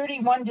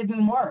 Co31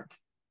 didn't work.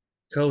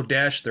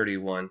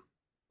 Co-31.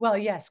 Well,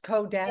 yes,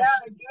 Yeah,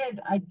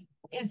 I did.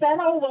 Is that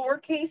all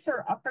lowercase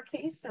or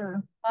uppercase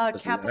or?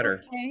 Capital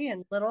K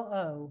and little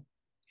o.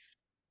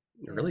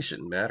 It really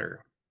shouldn't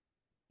matter.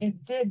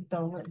 It did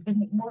though. It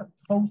didn't work.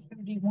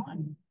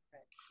 Co31.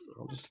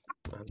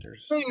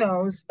 There's... Who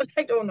knows?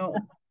 I don't know.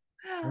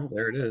 Oh,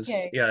 there it is.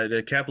 Okay. Yeah,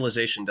 the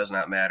capitalization does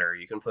not matter.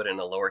 You can put in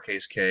a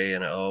lowercase k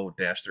and an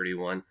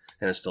O-31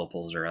 and it still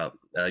pulls her up.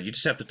 You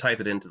just have to type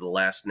it into the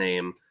last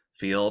name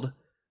field.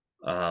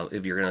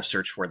 If you're going to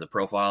search for the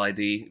profile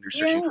ID, if you're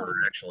searching for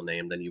her actual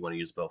name, then you want to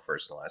use both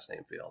first and last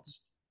name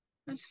fields.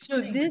 So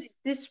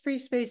this free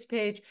space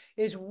page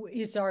is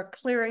our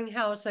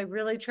clearinghouse. I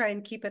really try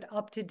and keep it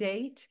up to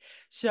date.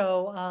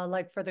 So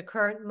like for the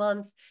current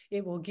month,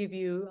 it will give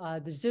you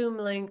the Zoom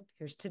link.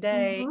 Here's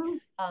today.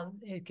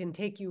 It can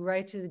take you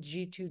right to the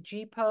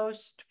G2G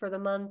post for the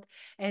month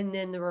and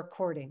then the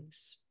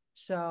recordings.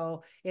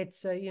 So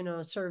it's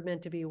sort of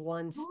meant to be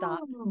one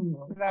stop.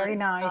 Very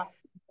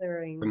nice.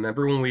 Clearing.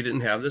 Remember when we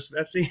didn't have this,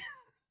 Betsy?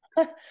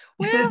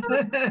 Well,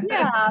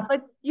 yeah,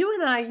 but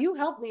you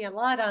helped me a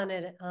lot on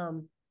it,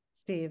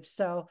 Steve.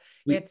 So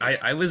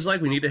I was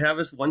like, we need to have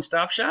this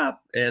one-stop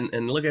shop,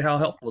 and look at how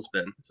helpful it's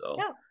been. So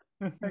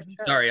sure.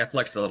 Sorry, I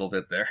flexed a little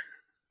bit there.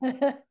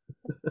 But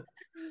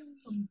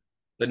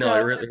no,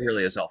 it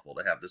really is helpful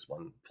to have this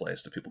one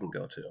place that people can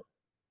go to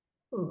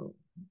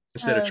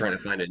instead of trying to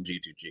find it in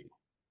G2G.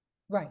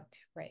 Right.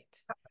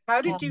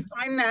 How did you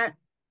find that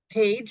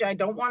page? I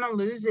don't want to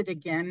lose it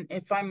again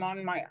if I'm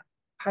on my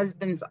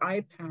husband's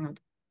iPad.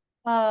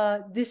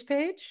 This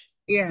page?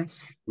 Yes.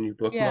 Can you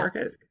bookmark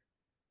it?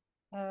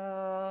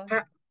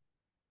 I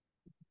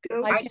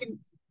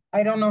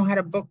don't know how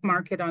to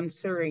bookmark it on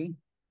Surrey.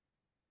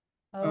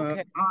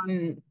 Okay.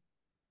 On,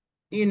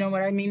 you know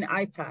what I mean,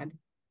 iPad.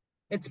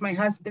 It's my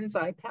husband's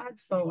iPad,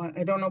 so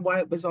I don't know why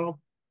it was all.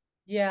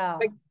 Yeah.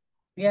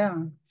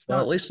 Well,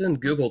 at least in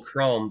Google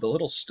Chrome, the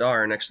little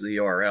star next to the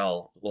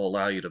URL will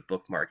allow you to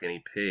bookmark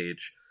any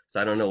page.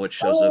 So I don't know what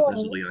shows up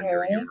visibly on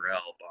your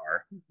URL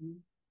bar.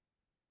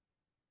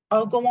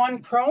 I'll go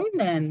on Chrome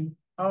then.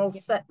 I'll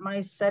set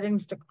my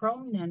settings to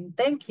Chrome then.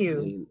 Thank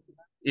you.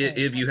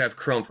 If you have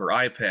Chrome for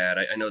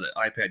iPad, I know that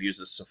iPad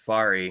uses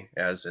Safari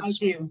as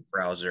its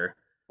browser.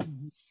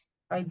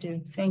 I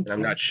do. Thank you.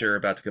 I'm not sure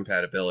about the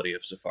compatibility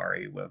of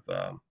Safari with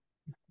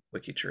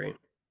WikiTree.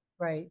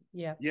 Right.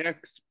 Yeah. Yeah,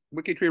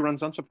 WikiTree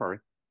runs on Safari.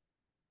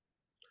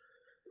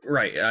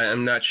 Right.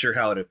 I'm not sure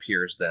how it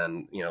appears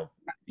then,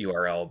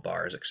 URL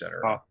bars,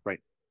 etc. Oh, right.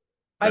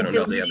 I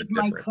deleted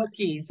my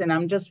cookies, and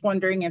I'm just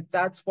wondering if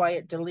that's why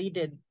it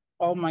deleted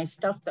all my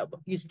stuff that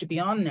used to be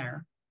on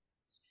there.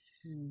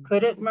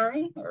 Could it,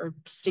 Murray or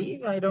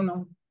Steve? I don't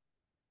know.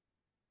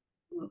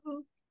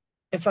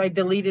 If I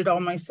deleted all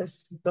my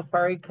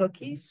Safari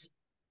cookies?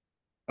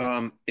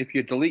 If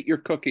you delete your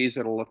cookies,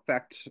 it'll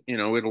affect,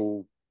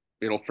 it'll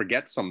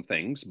forget some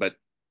things, but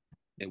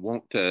it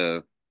won't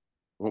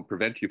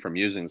prevent you from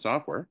using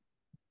software.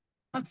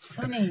 That's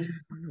funny.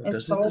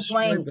 Does it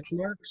destroy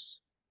bookmarks?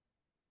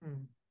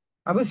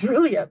 I was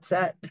really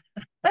upset.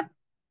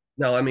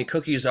 No, I mean,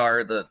 cookies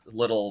are the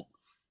little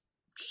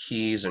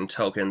keys and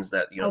tokens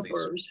that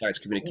these sites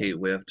communicate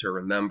with to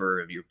remember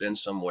if you've been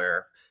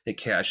somewhere. It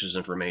caches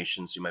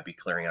information, so you might be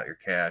clearing out your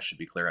cache, should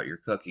be clear out your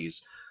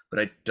cookies. But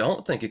I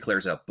don't think it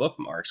clears out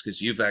bookmarks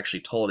because you've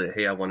actually told it,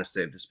 hey, I want to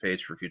save this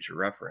page for future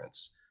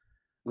reference.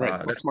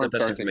 Right. That's the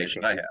best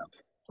information I have.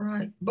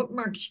 Right.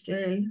 Bookmarks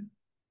stay.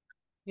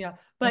 Yeah,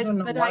 but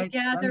I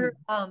gather,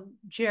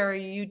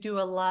 Jerry, you do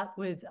a lot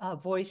with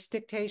voice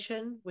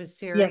dictation with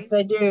Siri. Yes,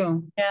 I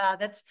do. Yeah,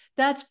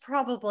 that's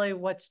probably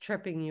what's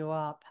tripping you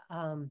up.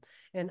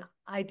 And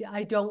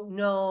I don't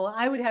know.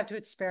 I would have to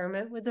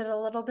experiment with it a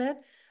little bit.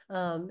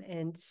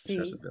 and see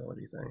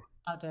accessibility thing.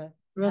 how to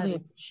Really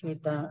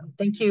appreciate that.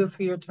 Thank you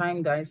for your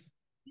time, guys.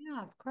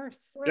 Yeah, of course.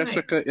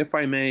 Jessica, if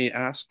I may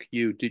ask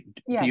you, do you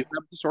Yes. have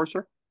the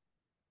sorcerer?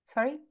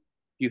 Sorry? Do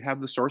you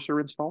have the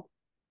sorcerer installed?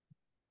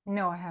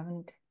 No, I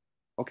haven't.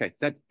 Okay,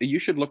 that you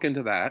should look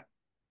into that.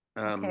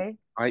 Okay.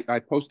 I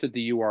posted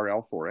the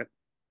URL for it.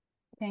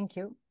 Thank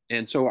you.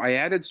 And so I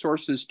added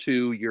sources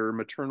to your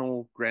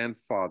maternal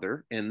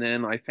grandfather, and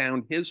then I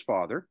found his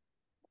father,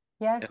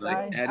 Yes, and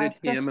I added I've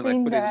him, just and I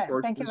seen put in that.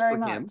 Thank you sources very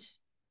for him. much.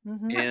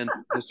 Mm-hmm. And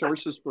the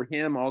sources for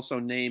him also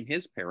name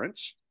his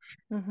parents.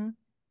 Mm-hmm.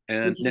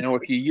 And now,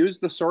 if you use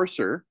the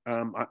sorcerer,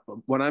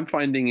 what I'm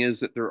finding is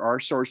that there are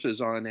sources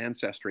on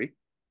Ancestry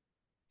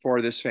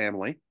for this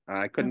family.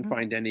 I couldn't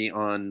find any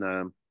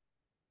on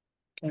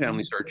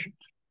Family Search.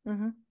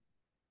 Mm-hmm.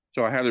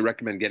 So I highly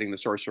recommend getting the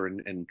sorcerer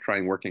and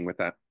trying working with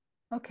that.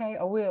 Okay,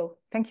 I will.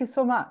 Thank you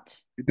so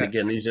much.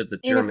 Again, these are the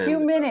In a few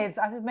German minutes,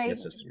 I've made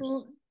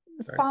ancestors.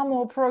 far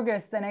more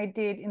progress than I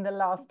did in the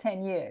last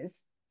 10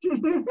 years.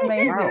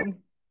 Amazing. Wow.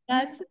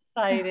 That's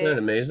exciting. Isn't that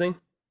amazing?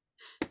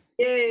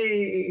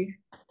 Yay.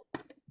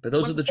 But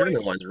those are the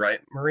German ones, right,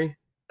 Marie?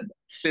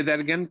 Say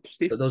that again,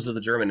 Steve? But those are the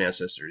German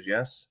ancestors,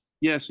 yes?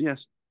 Yes,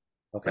 yes.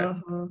 Okay.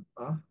 Uh-huh.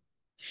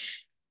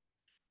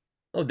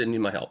 Oh, didn't need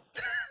my help.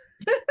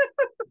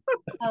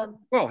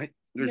 Well,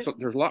 there's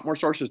a lot more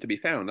sources to be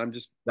found. I'm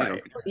just, you know.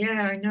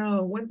 Yeah, I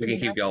know. One We thing can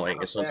keep nice going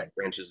about as soon as that- it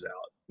branches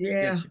out.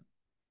 Yeah.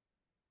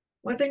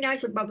 One thing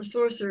nice about the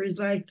sorcerer is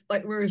like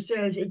where it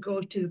says it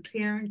goes to the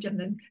parent and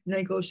then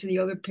it goes to the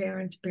other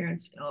parents,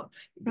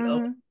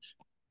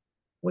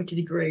 which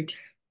is great.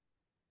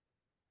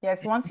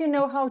 Yes, once you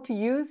know how to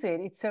use it,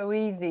 it's so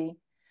easy.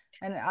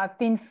 And I've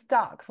been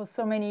stuck for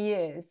so many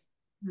years.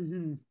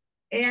 Mm-hmm.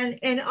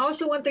 And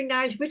also one thing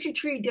nice,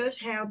 WikiTree does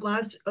have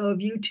lots of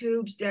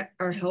YouTubes that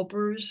are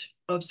helpers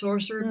of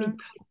sorcerer. Because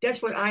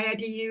that's what I had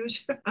to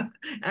use.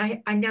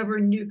 I never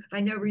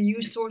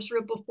used sorcerer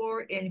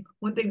before. And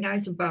one thing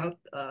nice about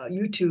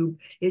YouTube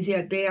is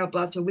that they have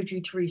lots of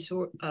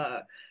WikiTree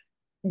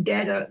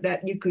data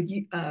that you could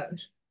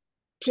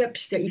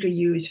tips that you could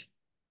use.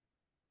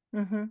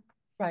 Mm-hmm.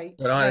 Right.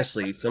 But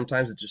honestly,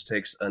 sometimes it just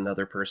takes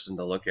another person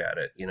to look at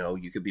it. You know,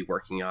 you could be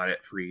working on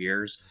it for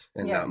years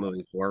and not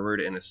moving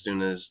forward. And as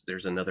soon as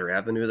there's another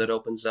avenue that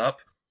opens up,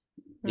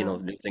 you know,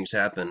 new things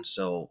happen.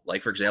 So,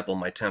 like, for example,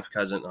 my 10th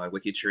cousin on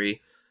WikiTree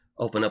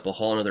opened up a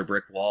whole another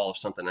brick wall of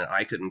something that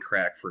I couldn't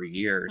crack for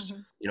years,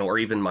 you know, or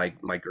even my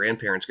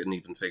grandparents couldn't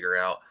even figure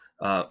out.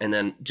 And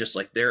then just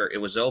like there,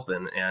 it was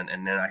open. And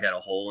then I had a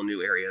whole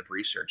new area of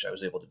research I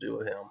was able to do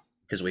with him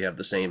because we have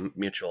the same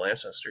mutual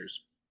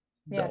ancestors.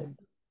 Yes.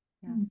 So,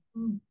 Yes.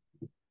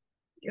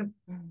 Yep.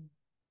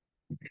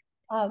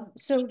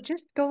 So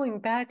just going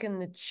back in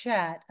the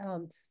chat,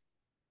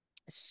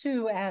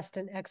 Sue asked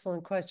an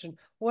excellent question.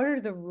 What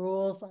are the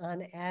rules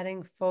on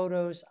adding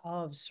photos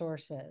of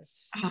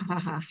sources?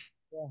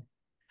 Yeah.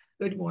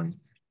 Good one.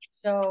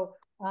 So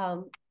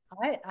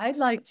I'd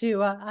like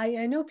to,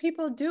 I know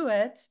people do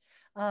it.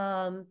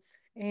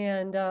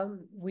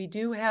 We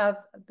do have,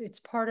 it's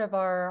part of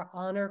our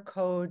honor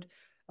code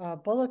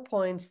bullet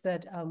points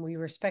that we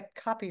respect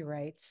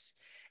copyrights.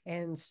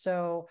 And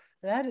so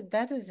that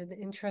is an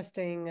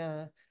interesting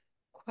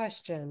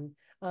question.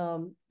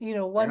 You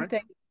know, one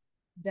thing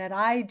that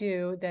I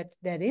do that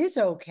is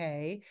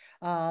okay,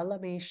 let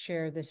me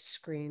share this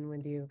screen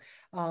with you,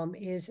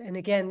 and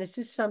again, this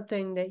is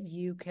something that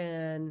you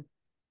can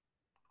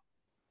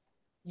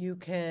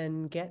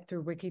get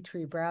through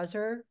WikiTree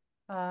browser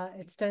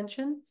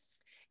extension,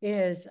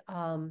 is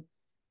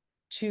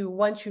to,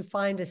 once you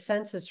find a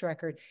census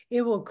record,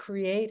 it will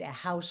create a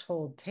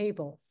household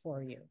table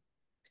for you.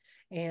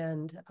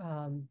 And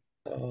I've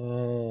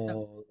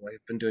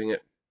been doing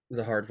it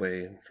the hard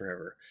way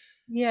forever.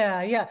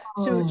 yeah.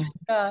 So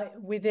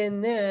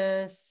within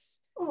this,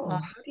 how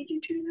did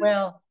you do that?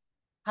 well,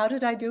 how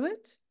did I do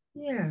it?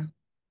 Yeah.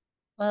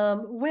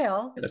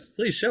 Well, Yes,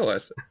 please show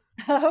us.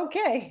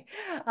 okay.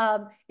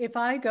 If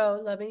I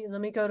go, let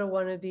me go to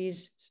one of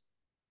these.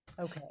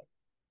 Okay.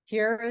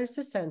 Here is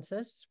the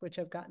census, which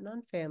I've gotten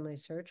on Family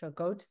Search. I'll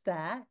go to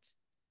that.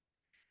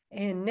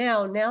 And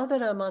now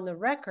that I'm on the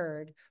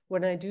record,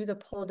 when I do the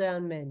pull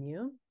down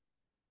menu,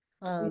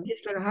 We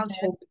just got a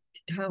household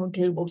town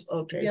tables.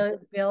 Okay.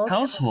 build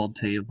Household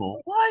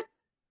table. What?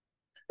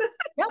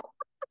 Yep.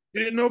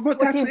 You didn't know about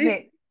What that, is Steve?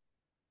 it?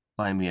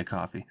 Buy me a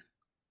coffee.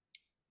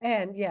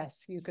 And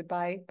yes, you could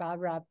buy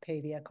Rob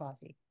Pavia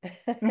coffee.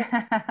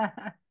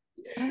 A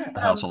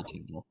household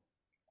table.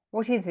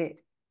 What is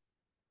it?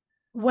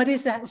 What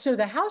is that? So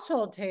the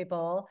household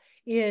table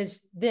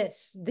is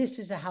this. This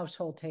is a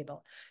household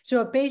table.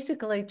 So it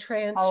basically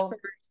transfers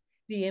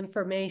the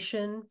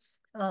information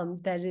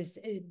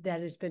that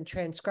has been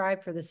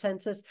transcribed for the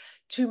census.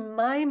 To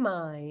my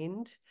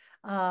mind,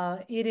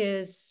 it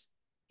is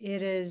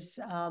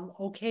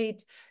okay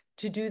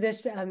to do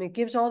this. It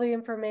gives all the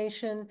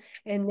information,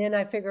 and then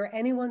I figure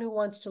anyone who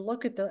wants to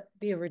look at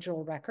the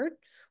original record,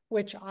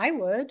 which I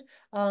would,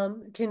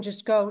 can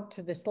just go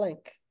to this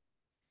link.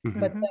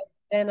 But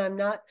then I'm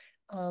not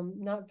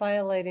not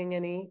violating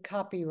any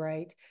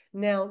copyright.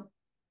 Now,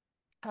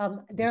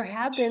 there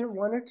have been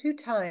 1 or 2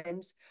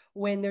 times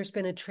when there's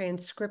been a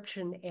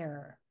transcription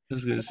error. I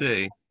was going to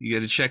say, you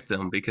got to check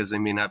them because they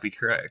may not be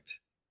correct.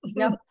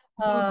 Yep.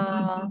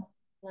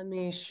 Let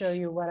me show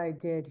you what I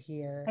did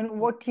here. And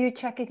what do you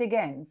check it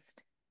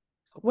against?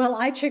 Well,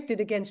 I checked it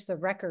against the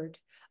record.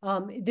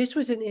 This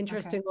was an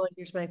interesting one.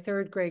 Here's my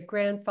 3rd great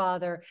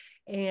grandfather,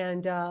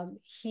 and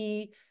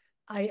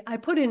I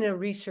put in a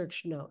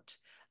research note.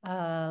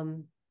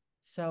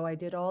 So I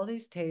did all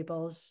these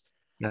tables.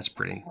 That's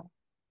pretty.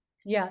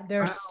 Yeah,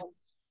 there's.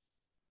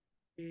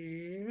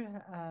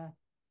 Let's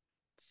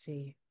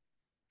see.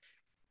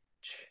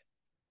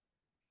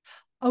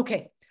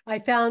 Okay, I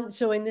found,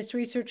 so in this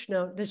research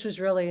note, this was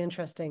really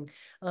interesting.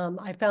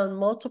 I found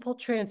multiple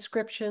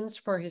transcriptions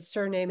for his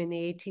surname in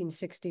the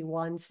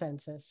 1861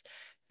 census.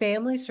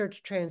 Family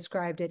Search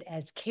transcribed it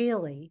as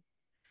Cayley.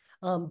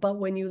 But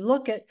when you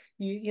look at,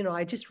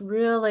 I just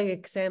really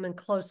examined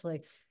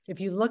closely. If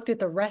you looked at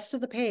the rest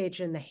of the page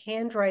and the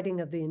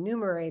handwriting of the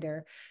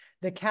enumerator,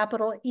 the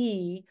capital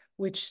E,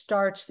 which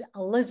starts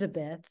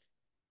Elizabeth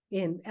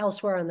in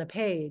elsewhere on the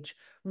page,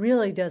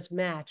 really does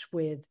match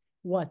with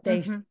what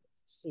they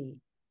see.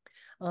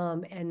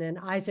 And then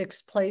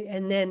Isaac's place,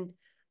 and then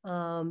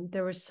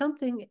there was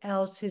something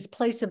else. His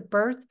place of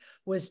birth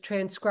was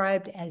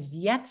transcribed as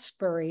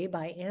Yetsbury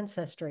by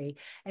Ancestry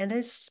and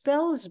as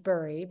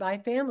Spelsbury by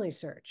Family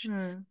Search.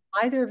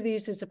 Either of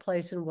these is a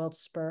place in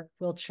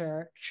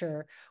Wiltshire,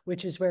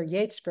 which is where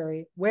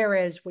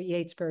whereas what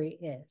Yatesbury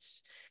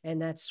is.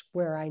 And that's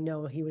where I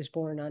know he was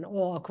born on,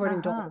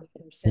 according to all the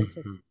other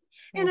censuses.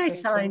 And I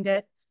signed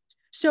it.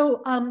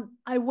 So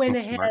I went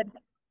ahead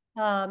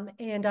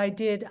and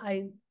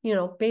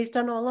based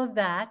on all of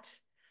that,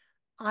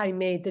 I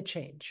made the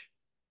change.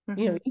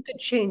 You could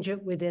change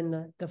it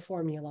within the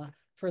formula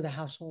for the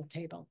household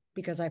table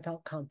because I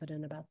felt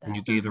confident about that. And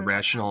you gave a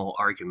rational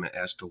argument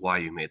as to why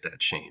you made that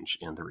change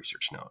in the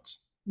research notes.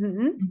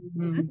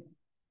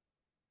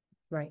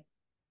 Right.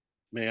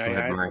 May I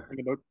add something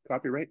about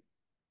copyright?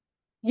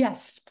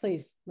 Yes,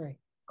 please. Right.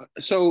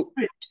 So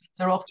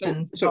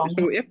often so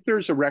if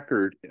there's a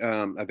record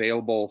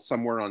available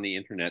somewhere on the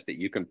internet that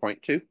you can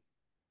point to,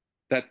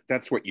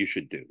 that's what you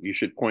should do. You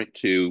should point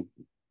to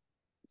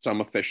some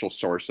official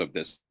source of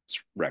this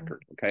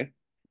record, okay?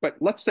 But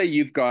let's say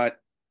you've got,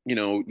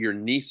 your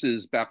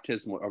niece's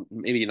baptismal, or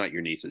maybe not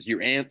your niece's,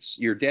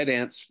 your dead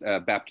aunt's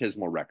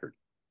baptismal record.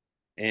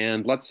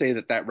 And let's say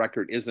that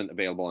record isn't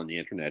available on the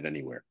internet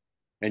anywhere,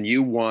 and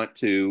you want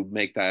to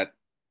make that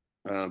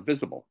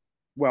visible.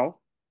 Well,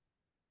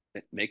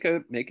 make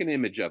an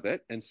image of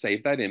it and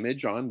save that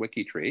image on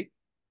WikiTree,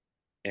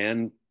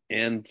 and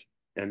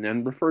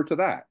then refer to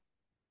that.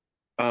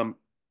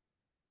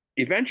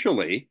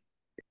 Eventually,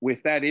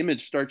 if that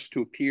image starts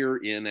to appear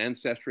in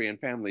Ancestry and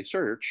Family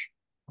Search,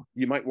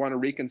 you might want to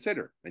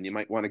reconsider, and you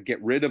might want to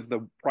get rid of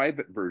the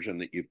private version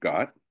that you've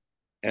got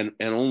and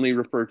only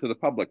refer to the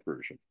public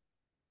version.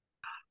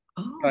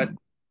 But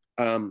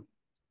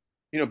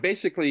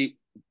basically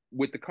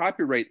with the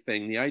copyright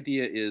thing, the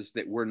idea is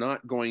that we're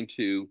not going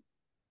to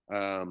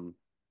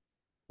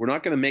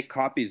make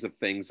copies of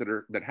things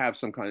that have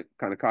some kind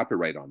of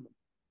copyright on them.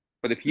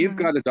 But if you've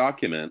got a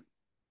document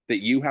that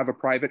you have a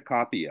private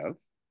copy of,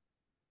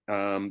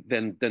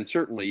 then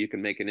certainly you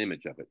can make an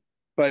image of it.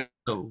 But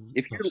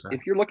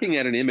if you're looking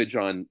at an image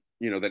on,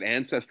 that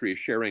Ancestry is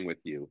sharing with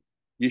you,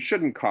 you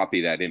shouldn't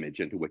copy that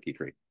image into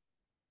WikiTree.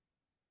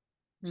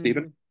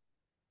 Stephen?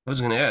 I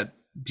was going to add,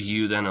 do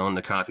you then own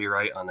the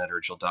copyright on that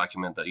original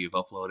document that you've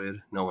uploaded?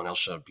 No one else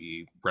should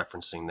be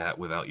referencing that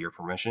without your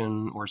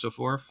permission or so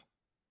forth.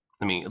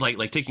 I mean,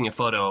 like taking a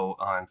photo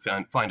on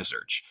Find a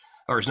Search,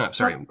 or it's not,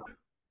 sorry,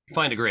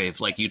 Find a Grave.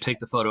 Like you take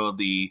the photo of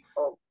the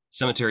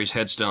cemetery's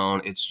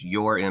headstone, it's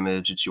your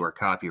image, it's your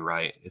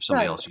copyright. If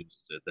somebody else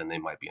uses it, then they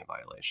might be in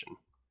violation.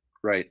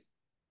 Right.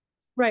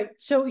 Right.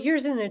 So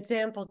here's an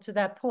example to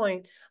that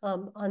point.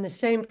 On the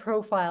same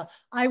profile,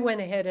 I went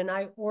ahead and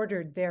I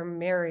ordered their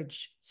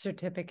marriage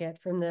certificate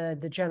from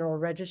the General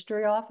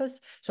Registry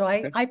Office. So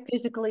I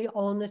physically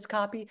own this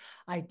copy.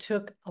 I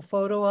took a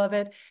photo of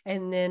it,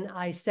 and then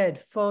I said,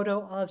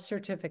 photo of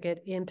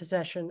certificate in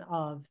possession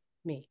of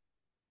me.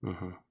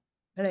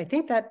 And I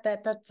think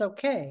that's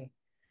okay.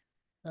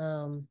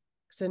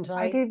 Since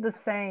I did the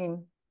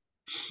same.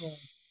 Yeah.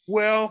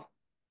 Well,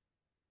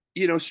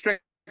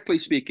 strictly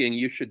speaking,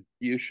 you should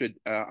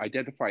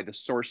identify the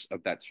source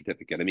of that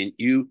certificate. I mean,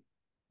 you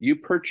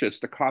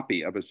purchased a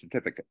copy of a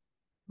certificate.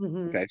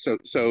 Okay, so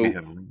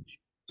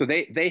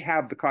they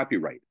have the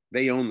copyright.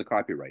 They own the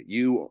copyright.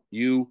 You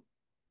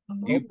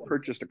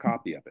purchased a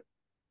copy of it.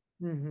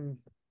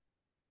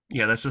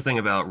 Yeah, that's the thing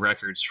about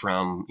records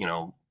from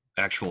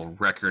actual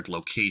record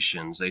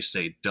locations. They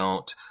say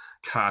don't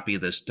copy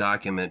this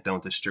document,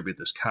 don't distribute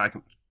this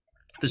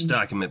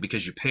document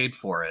because you paid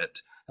for it.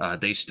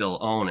 They still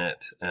own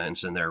it and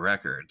it's in their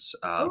records.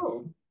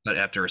 but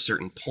after a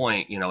certain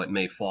point, it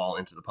may fall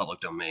into the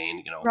public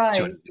domain, Right,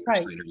 200 years,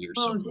 right. 300 years,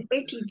 Well, so it's forth.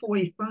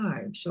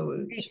 1845, so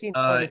it's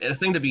 1840. A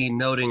thing to be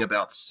noting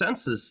about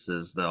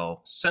censuses,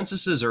 though,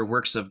 censuses are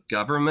works of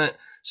government,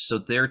 so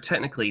they're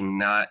technically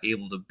not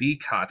able to be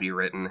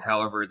copywritten.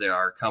 However, there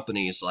are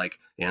companies like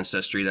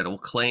Ancestry that will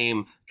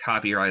claim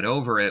copyright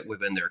over it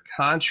within their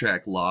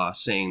contract law,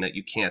 saying that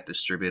you can't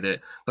distribute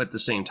it. But at the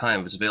same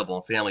time, if it's available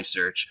in Family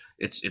Search,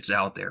 it's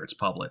out there, it's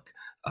public.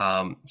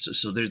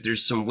 So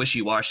there's some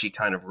wishy-washy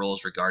kind of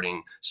rules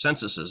regarding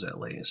censuses, at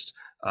least.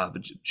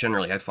 But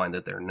generally, I find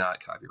that they're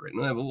not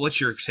copywritten. What's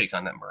your take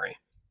on that, Murray?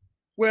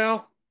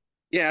 Well,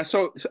 yeah.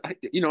 So,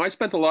 I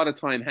spent a lot of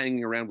time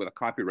hanging around with a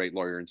copyright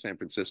lawyer in San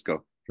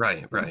Francisco.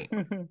 Right.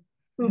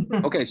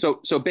 Okay,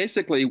 so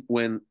basically,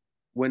 when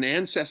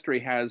Ancestry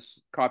has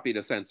copied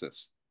a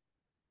census,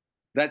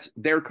 that's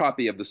their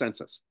copy of the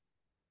census.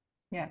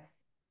 Yes.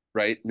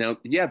 Right now,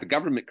 yeah, the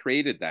government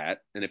created that,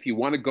 and if you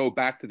want to go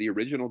back to the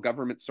original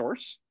government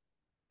source,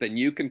 then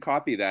you can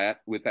copy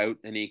that without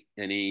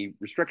any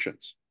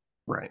restrictions.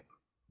 Right.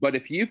 But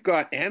if you've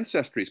got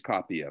Ancestry's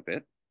copy of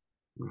it,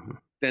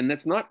 then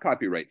that's not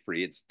copyright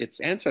free.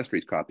 It's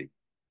Ancestry's copy,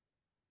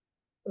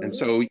 and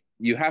so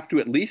you have to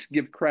at least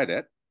give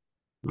credit.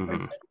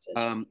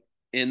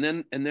 And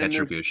then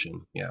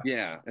attribution,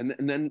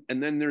 and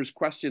then there's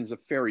questions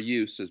of fair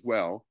use as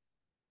well.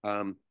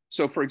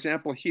 So, for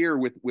example, here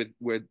with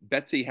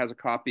Betsy has a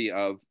copy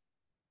of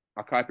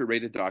a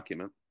copyrighted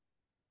document,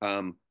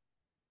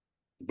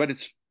 but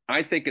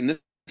I think in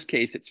this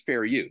case it's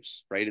fair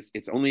use, right?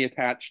 It's only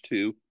attached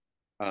to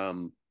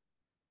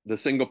the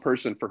single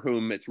person for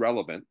whom it's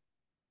relevant.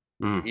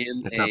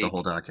 It's not the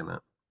whole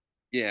document.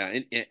 Yeah,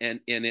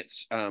 and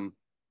it's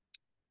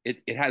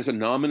it has a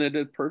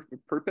nominative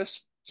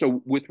purpose.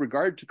 So with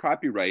regard to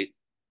copyright,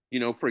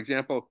 for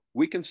example,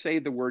 we can say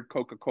the word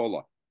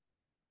Coca-Cola.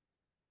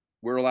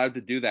 We're allowed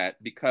to do that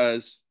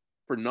because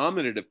for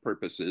nominative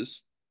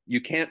purposes,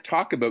 you can't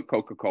talk about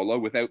Coca-Cola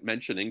without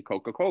mentioning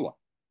Coca-Cola.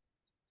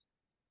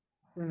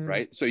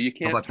 Right? So you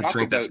can't talk about the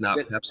drink that's not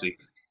Pepsi.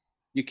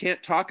 You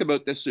can't talk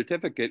about this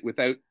certificate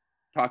without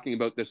talking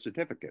about this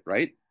certificate,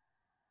 right?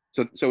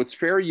 So it's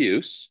fair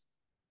use.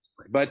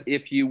 But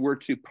if you were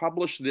to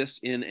publish this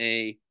in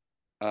an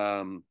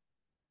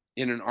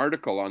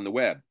article on the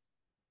web,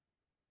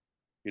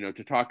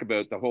 to talk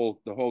about the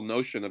whole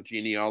notion of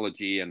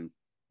genealogy and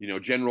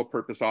general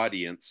purpose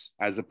audience,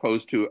 as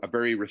opposed to a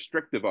very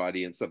restrictive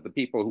audience of the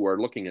people who are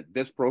looking at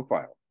this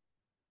profile.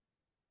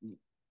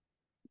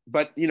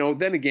 But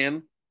then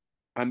again,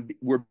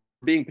 we're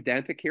being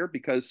pedantic here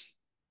because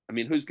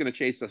who's going to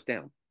chase us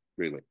down,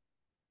 really?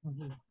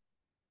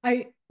 We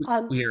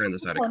are on the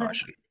side of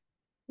caution.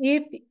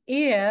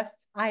 If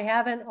I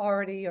haven't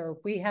already, or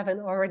we haven't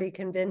already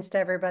convinced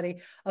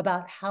everybody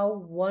about how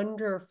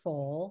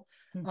wonderful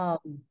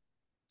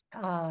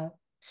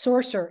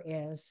Sorcerer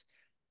is,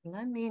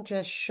 let me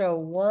just show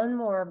one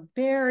more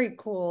very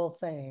cool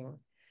thing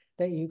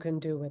that you can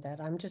do with it.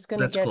 I'm just going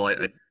to get. That's cool.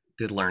 I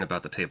did learn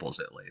about the tables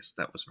at least.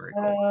 That was very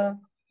cool.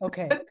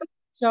 Okay,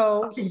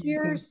 so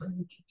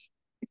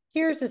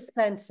here's a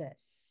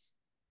census.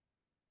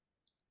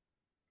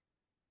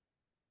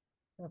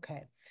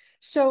 Okay,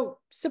 so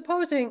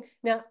supposing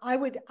now I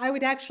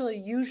would actually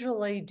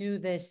usually do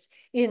this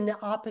in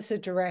the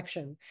opposite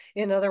direction.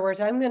 In other words,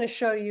 I'm going to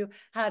show you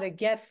how to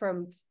get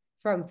from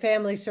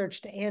Family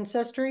Search to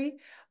Ancestry,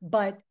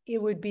 but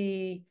it would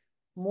be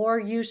more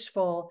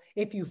useful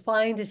if you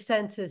find a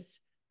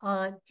census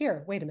on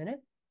here. Wait a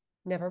minute.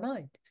 Never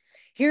mind.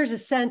 Here's a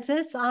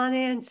census on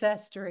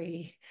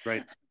Ancestry.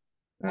 Right.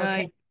 Okay.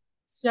 Right.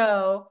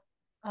 So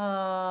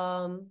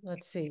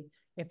let's see.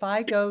 If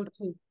I go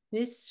to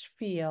this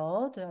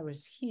field, I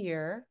was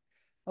here.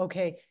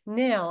 Okay,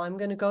 now I'm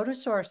going to go to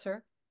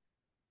Sorcerer.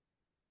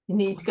 You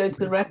need to go to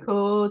the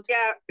record.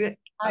 Yeah.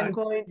 I'm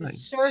going to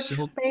search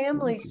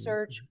Family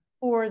Search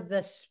for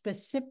the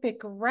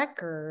specific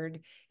record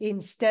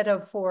instead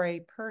of for a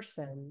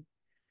person.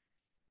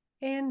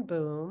 And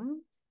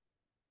boom,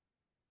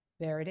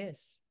 there it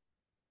is.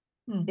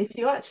 If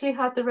you actually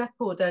had the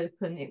record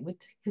open,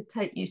 could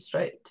take you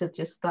straight to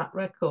just that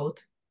record.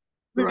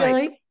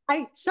 Really?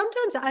 Right.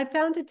 Sometimes I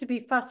found it to be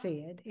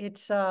fussy.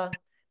 It's not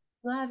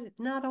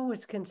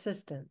always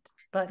consistent.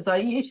 But because I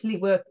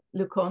usually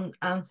look on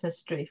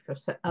Ancestry for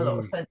a lot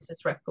of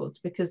census records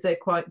because they're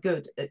quite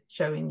good at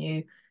showing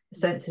you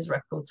census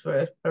records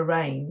for a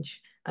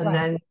range, and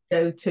then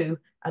go to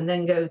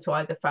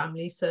either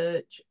Family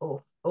Search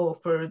or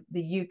for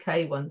the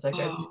UK ones I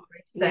go to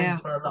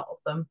Send for a lot of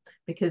them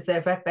because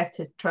they're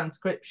better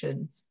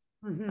transcriptions.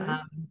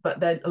 But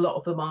then a lot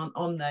of them aren't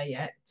on there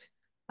yet.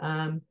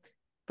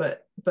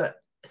 But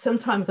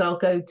sometimes I'll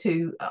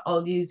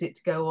use it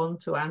to go on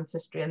to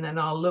Ancestry, and then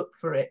I'll look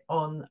for it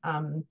on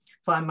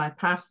Find My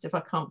Past if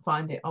I can't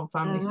find it on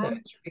Family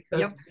Search,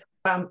 because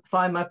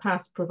Find My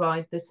Past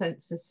provide the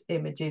census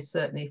images,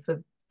 certainly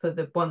for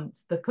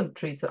the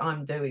countries that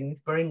I'm doing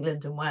for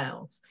England and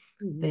Wales.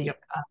 The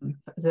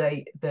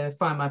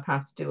Find My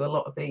Past do a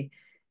lot of the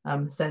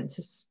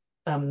census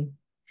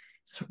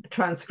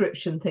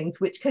transcription things,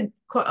 which can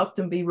quite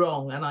often be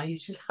wrong, and I'm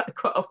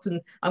quite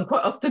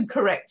often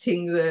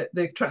correcting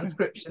the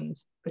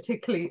transcriptions,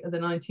 particularly the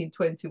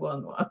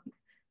 1921 one.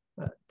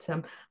 But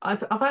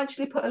I've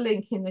actually put a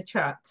link in the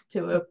chat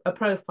to a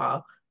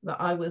profile that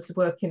I was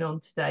working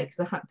on today,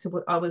 because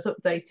I was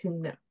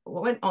updating I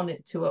went on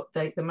it to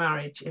update the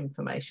marriage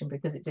information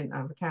because it didn't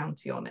have a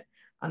county on it,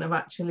 and I've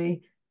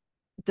actually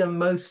done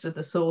most of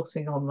the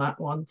sourcing on that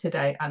one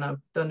today, and I've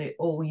done it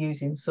all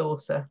using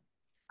Sourcer.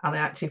 And I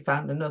actually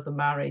found another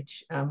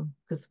marriage,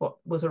 because what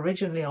was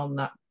originally on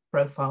that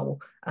profile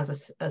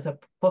as a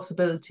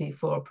possibility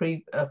for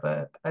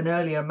an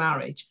earlier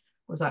marriage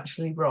was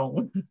actually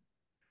wrong.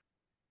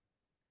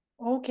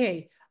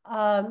 Okay.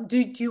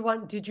 Did you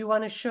want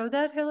to show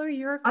that, Hillary?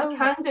 You're a I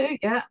can do,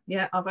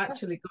 yeah. I've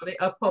actually got it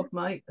up on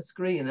my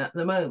screen at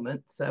the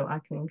moment, so I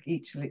can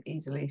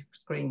easily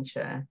screen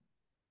share.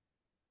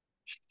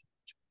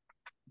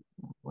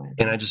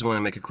 And I just want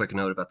to make a quick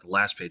note about the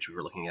last page we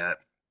were looking at.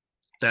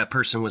 That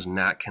person was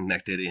not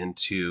connected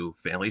into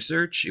Family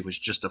Search. It was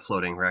just a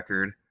floating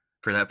record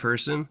for that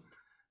person.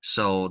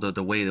 So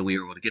the way that we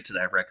were able to get to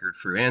that record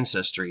through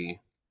Ancestry,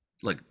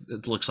 like,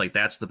 it looks like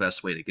that's the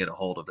best way to get a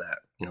hold of that,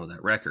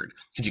 that record,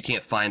 because you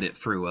can't find it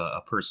through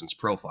a person's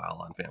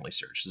profile on Family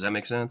Search. Does that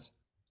make sense?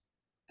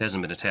 It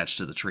hasn't been attached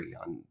to the tree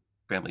on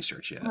Family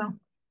Search yet. No.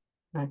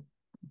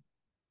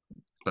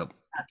 But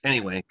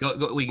anyway,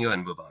 go. We can go ahead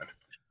and move on.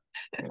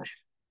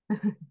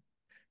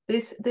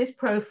 This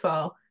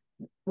profile,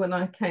 when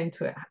I came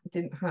to it,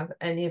 didn't have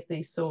any of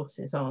these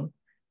sources on.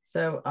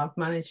 So I've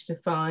managed to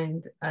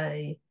find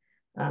a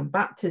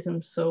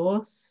baptism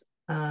source,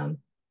 and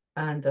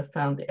I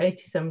found the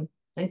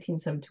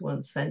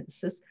 1871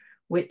 census,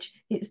 which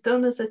it's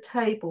done as a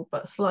table,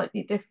 but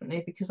slightly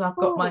differently, because I've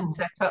got mine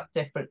set up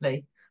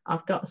differently.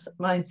 I've got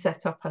mine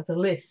set up as a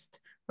list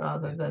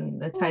rather than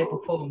the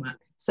table format.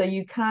 So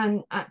you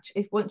can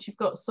actually, once you've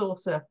got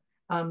Sourcer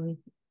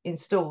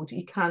installed,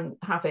 you can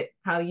have it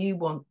how you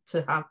want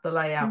to have the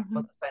layout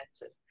for the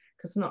census,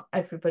 because not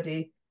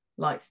everybody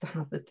likes to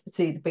have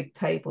see the big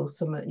tables.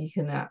 You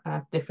can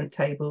have different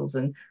tables,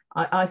 and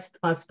I've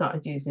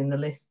started using the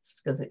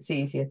lists because it's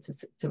easier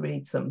to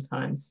read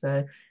sometimes.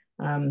 So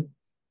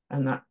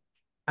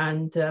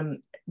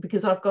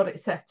because I've got it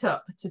set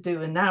up to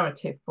do a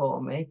narrative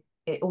for me,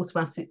 I've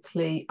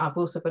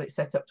also got it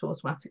set up to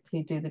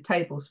automatically do the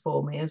tables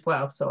for me as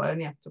well. So I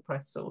only have to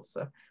press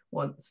Sourcer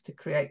once to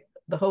create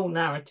the whole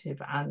narrative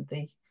and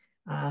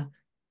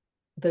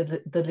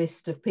the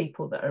list of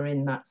people that are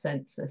in that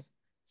census.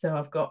 So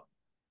I've got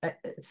a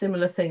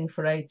similar thing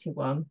for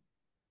 81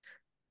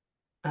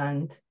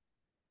 and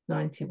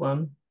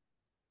 91.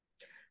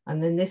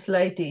 And then this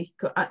lady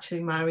got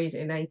actually married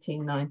in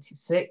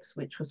 1896,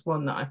 which was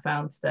one that I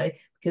found today,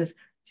 because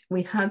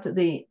we had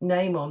the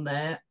name on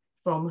there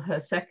from her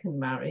second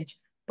marriage,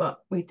 but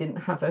we didn't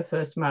have her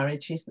first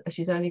marriage.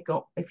 She's only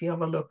got, if you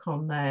have a look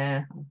on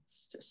there,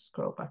 let's just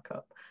scroll back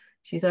up,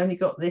 she's only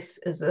got this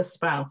as a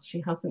spouse.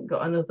 She hasn't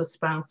got another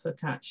spouse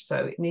attached,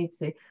 so it needs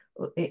the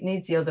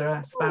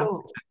other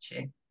spouse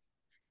attaching.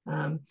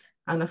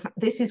 And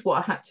this is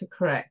what I had to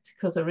correct,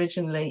 because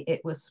originally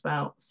it was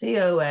spelled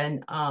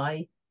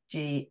CONIGSBY,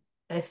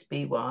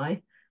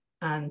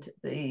 and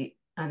it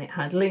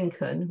had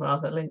Lincoln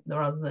rather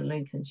than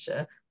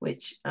Lincolnshire,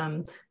 which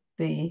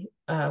the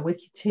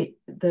WikiTree,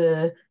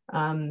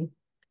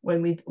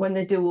 when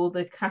they do all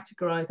the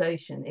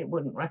categorization, it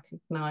wouldn't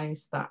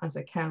recognize that as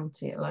a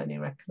county. It'll only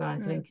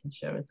recognize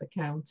Lincolnshire as a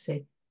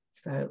county.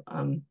 So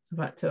I've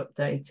had to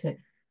update it.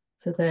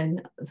 So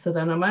then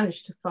I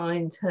managed to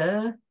find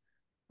her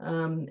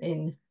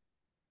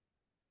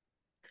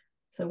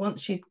so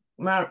once she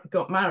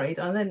got married,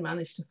 I then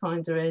managed to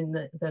find her in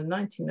the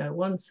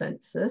 1901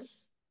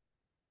 census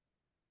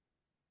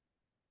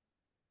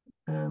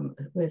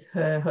with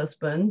her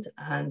husband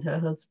and her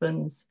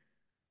husband's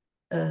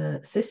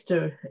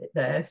sister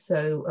there.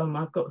 So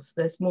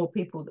there's more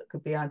people that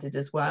could be added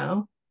as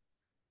well.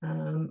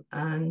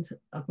 And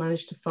I've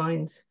managed to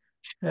find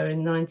her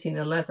in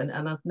 1911,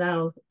 and I've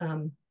now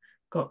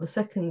got the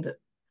second.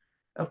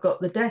 I've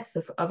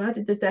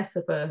added the death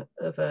of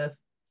her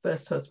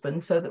first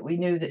husband, so that we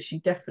knew that she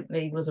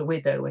definitely was a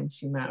widow when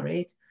she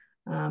married,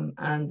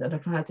 and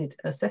I've added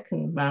a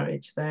second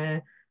marriage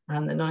there,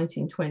 and the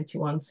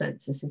 1921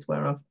 census is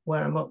where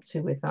I'm up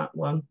to with that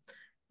one.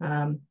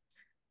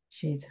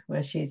 She's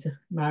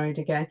married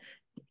again.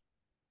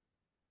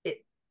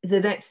 The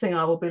next thing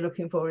I will be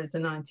looking for is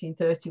the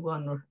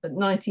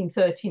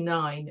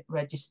 1939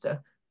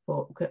 register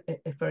for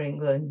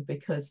England,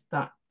 because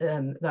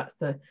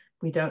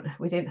we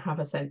didn't have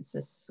a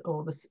census,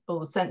 or the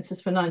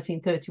census for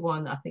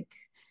 1931 I think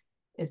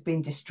has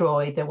been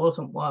destroyed. There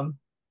wasn't one,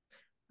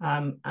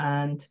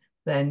 and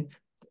then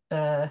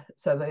so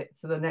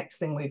the next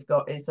thing we've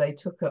got is they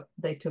took a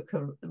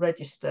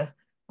register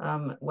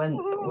when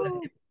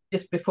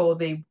just before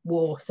the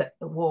war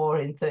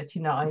in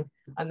 39,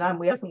 and then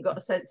we haven't got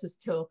a census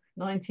till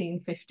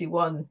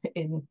 1951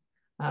 in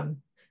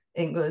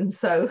England.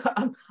 So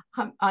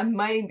I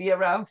may be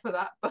around for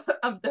that, but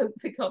I don't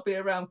think I'll be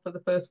around for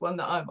the first one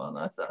that I'm on.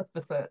 That's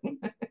for certain.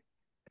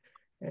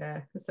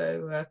 Yeah.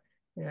 So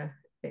yeah.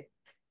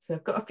 So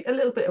I've got a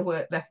little bit of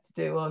work left to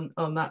do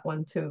on that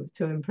one to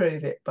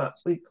improve it. But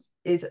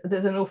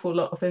there's an awful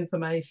lot of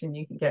information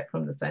you can get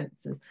from the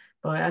census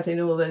by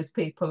adding all those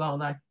people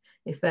on.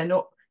 If they're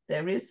not,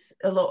 there is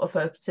a lot of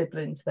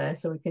siblings there,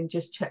 so we can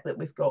just check that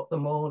we've got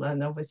them all,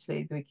 and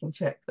obviously we can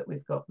check that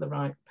we've got the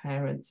right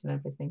parents and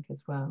everything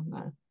as well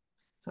now.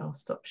 So I'll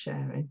stop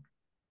sharing.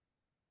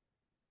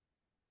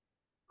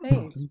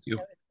 Thanks. Thank you.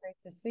 That was great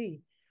to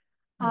see.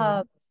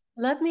 Yeah.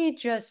 Let me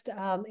just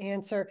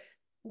answer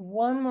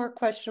one more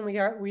question.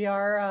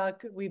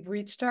 We've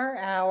reached our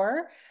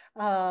hour,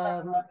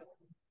 but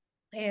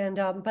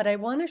I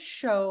want to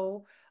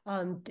show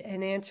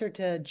an answer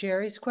to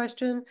Jerry's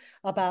question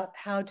about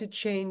how to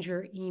change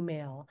your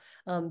email.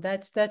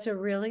 That's a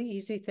really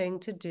easy thing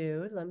to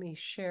do. Let me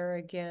share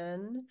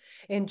again.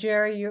 And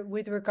Jerry,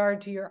 with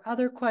regard to your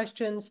other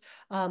questions,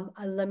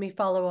 let me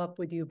follow up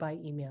with you by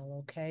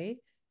email, okay?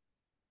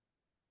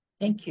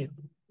 Thank you.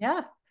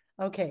 Yeah.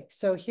 Okay,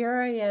 so here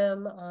I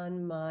am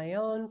on my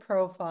own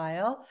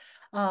profile.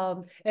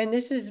 And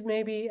this is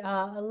maybe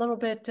a little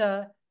bit,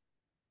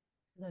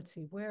 let's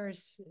see, where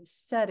is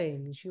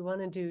settings? You want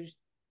to do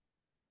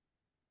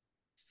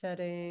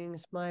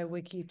settings, my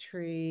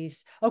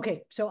WikiTrees.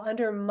 Okay, so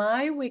under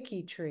my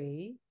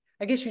WikiTree,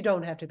 I guess you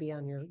don't have to be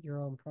on your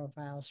own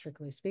profile,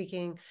 strictly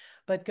speaking,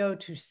 but go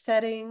to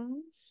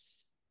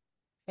settings,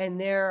 and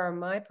there are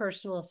my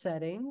personal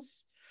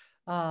settings.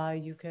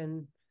 You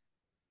can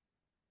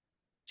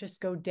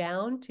just go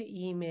down to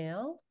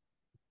email,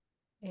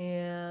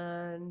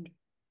 and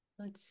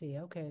let's see.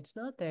 Okay, it's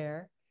not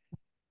there.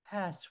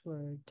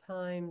 Password,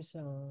 time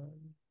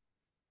zone.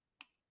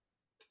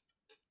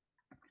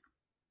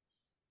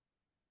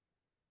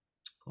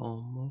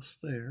 Almost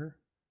there.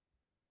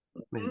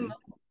 Maybe.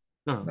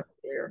 Oh. Not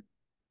there.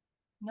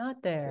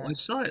 Not there. Well, I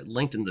saw it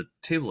linked in the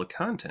table of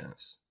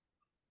contents.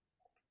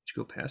 Did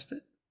you go past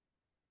it?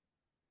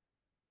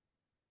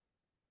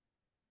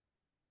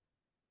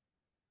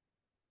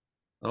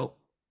 Oh.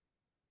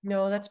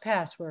 No, that's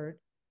password.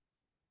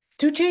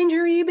 To change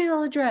your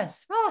email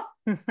address. Oh,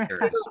 There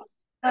it is.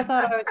 I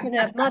thought I was going to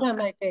have mud on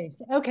my face.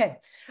 Okay.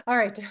 All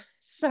right.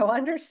 So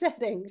under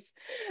settings,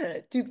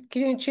 can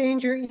you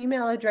change your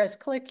email address?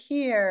 Click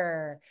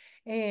here.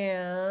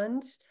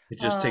 And it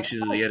just takes you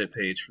to the edit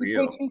page for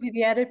you. Takes you to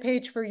the edit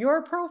page for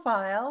your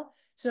profile.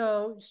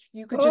 So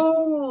you could just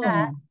do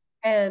that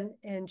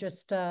and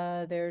just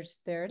there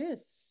it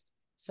is.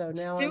 So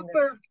now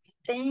super.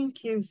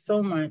 Thank you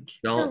so much.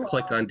 Don't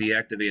click on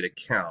deactivate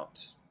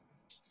account.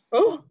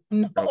 Oh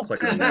no! Don't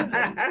click on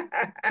that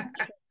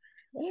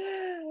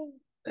one.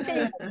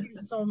 Thank you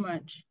so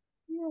much.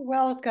 You're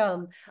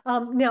welcome.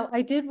 Now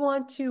I did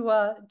want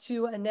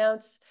to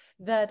announce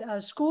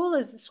that school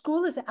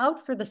is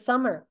out for the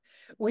summer.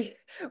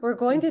 We're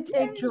going to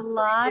take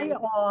July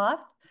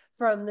off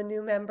from the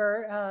new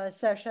member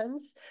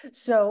sessions.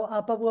 So,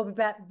 but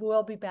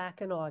we'll be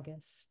back in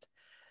August.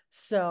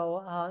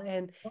 So,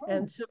 and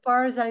so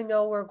far as I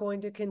know, we're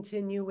going to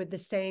continue with the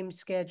same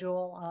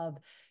schedule of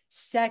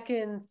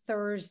second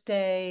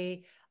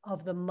Thursday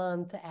of the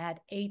month at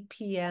 8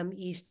 p.m.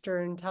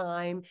 Eastern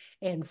time,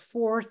 and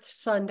fourth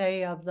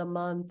Sunday of the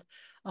month,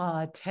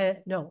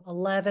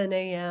 11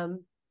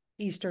 a.m.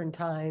 Eastern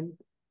time.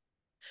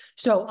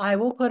 So I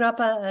will put up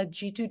a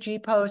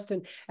G2G post,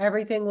 and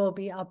everything will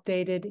be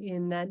updated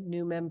in that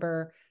new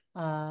member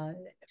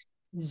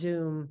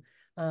Zoom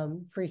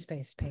free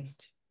space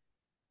page.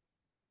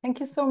 Thank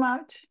you so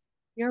much.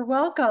 You're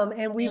welcome.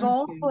 And we've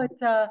all put,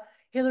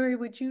 Hillary,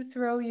 would you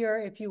throw your,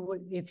 if you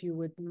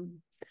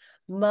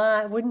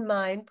wouldn't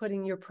mind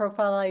putting your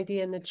profile ID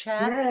in the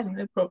chat? Yeah,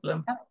 no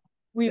problem.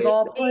 We've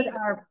all put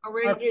our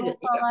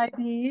profile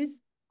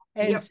IDs,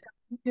 and so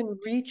you can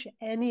reach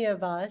any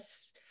of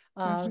us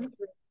through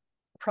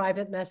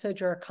private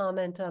message or a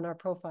comment on our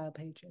profile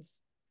pages.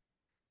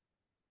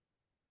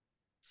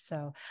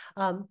 So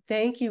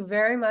thank you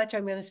very much.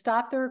 I'm going to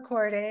stop the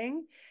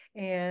recording,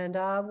 and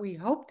we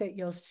hope that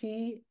you'll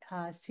see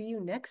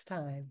you next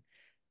time.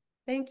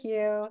 Thank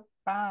you.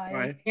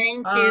 Bye.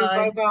 Thank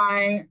you.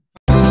 Bye-bye.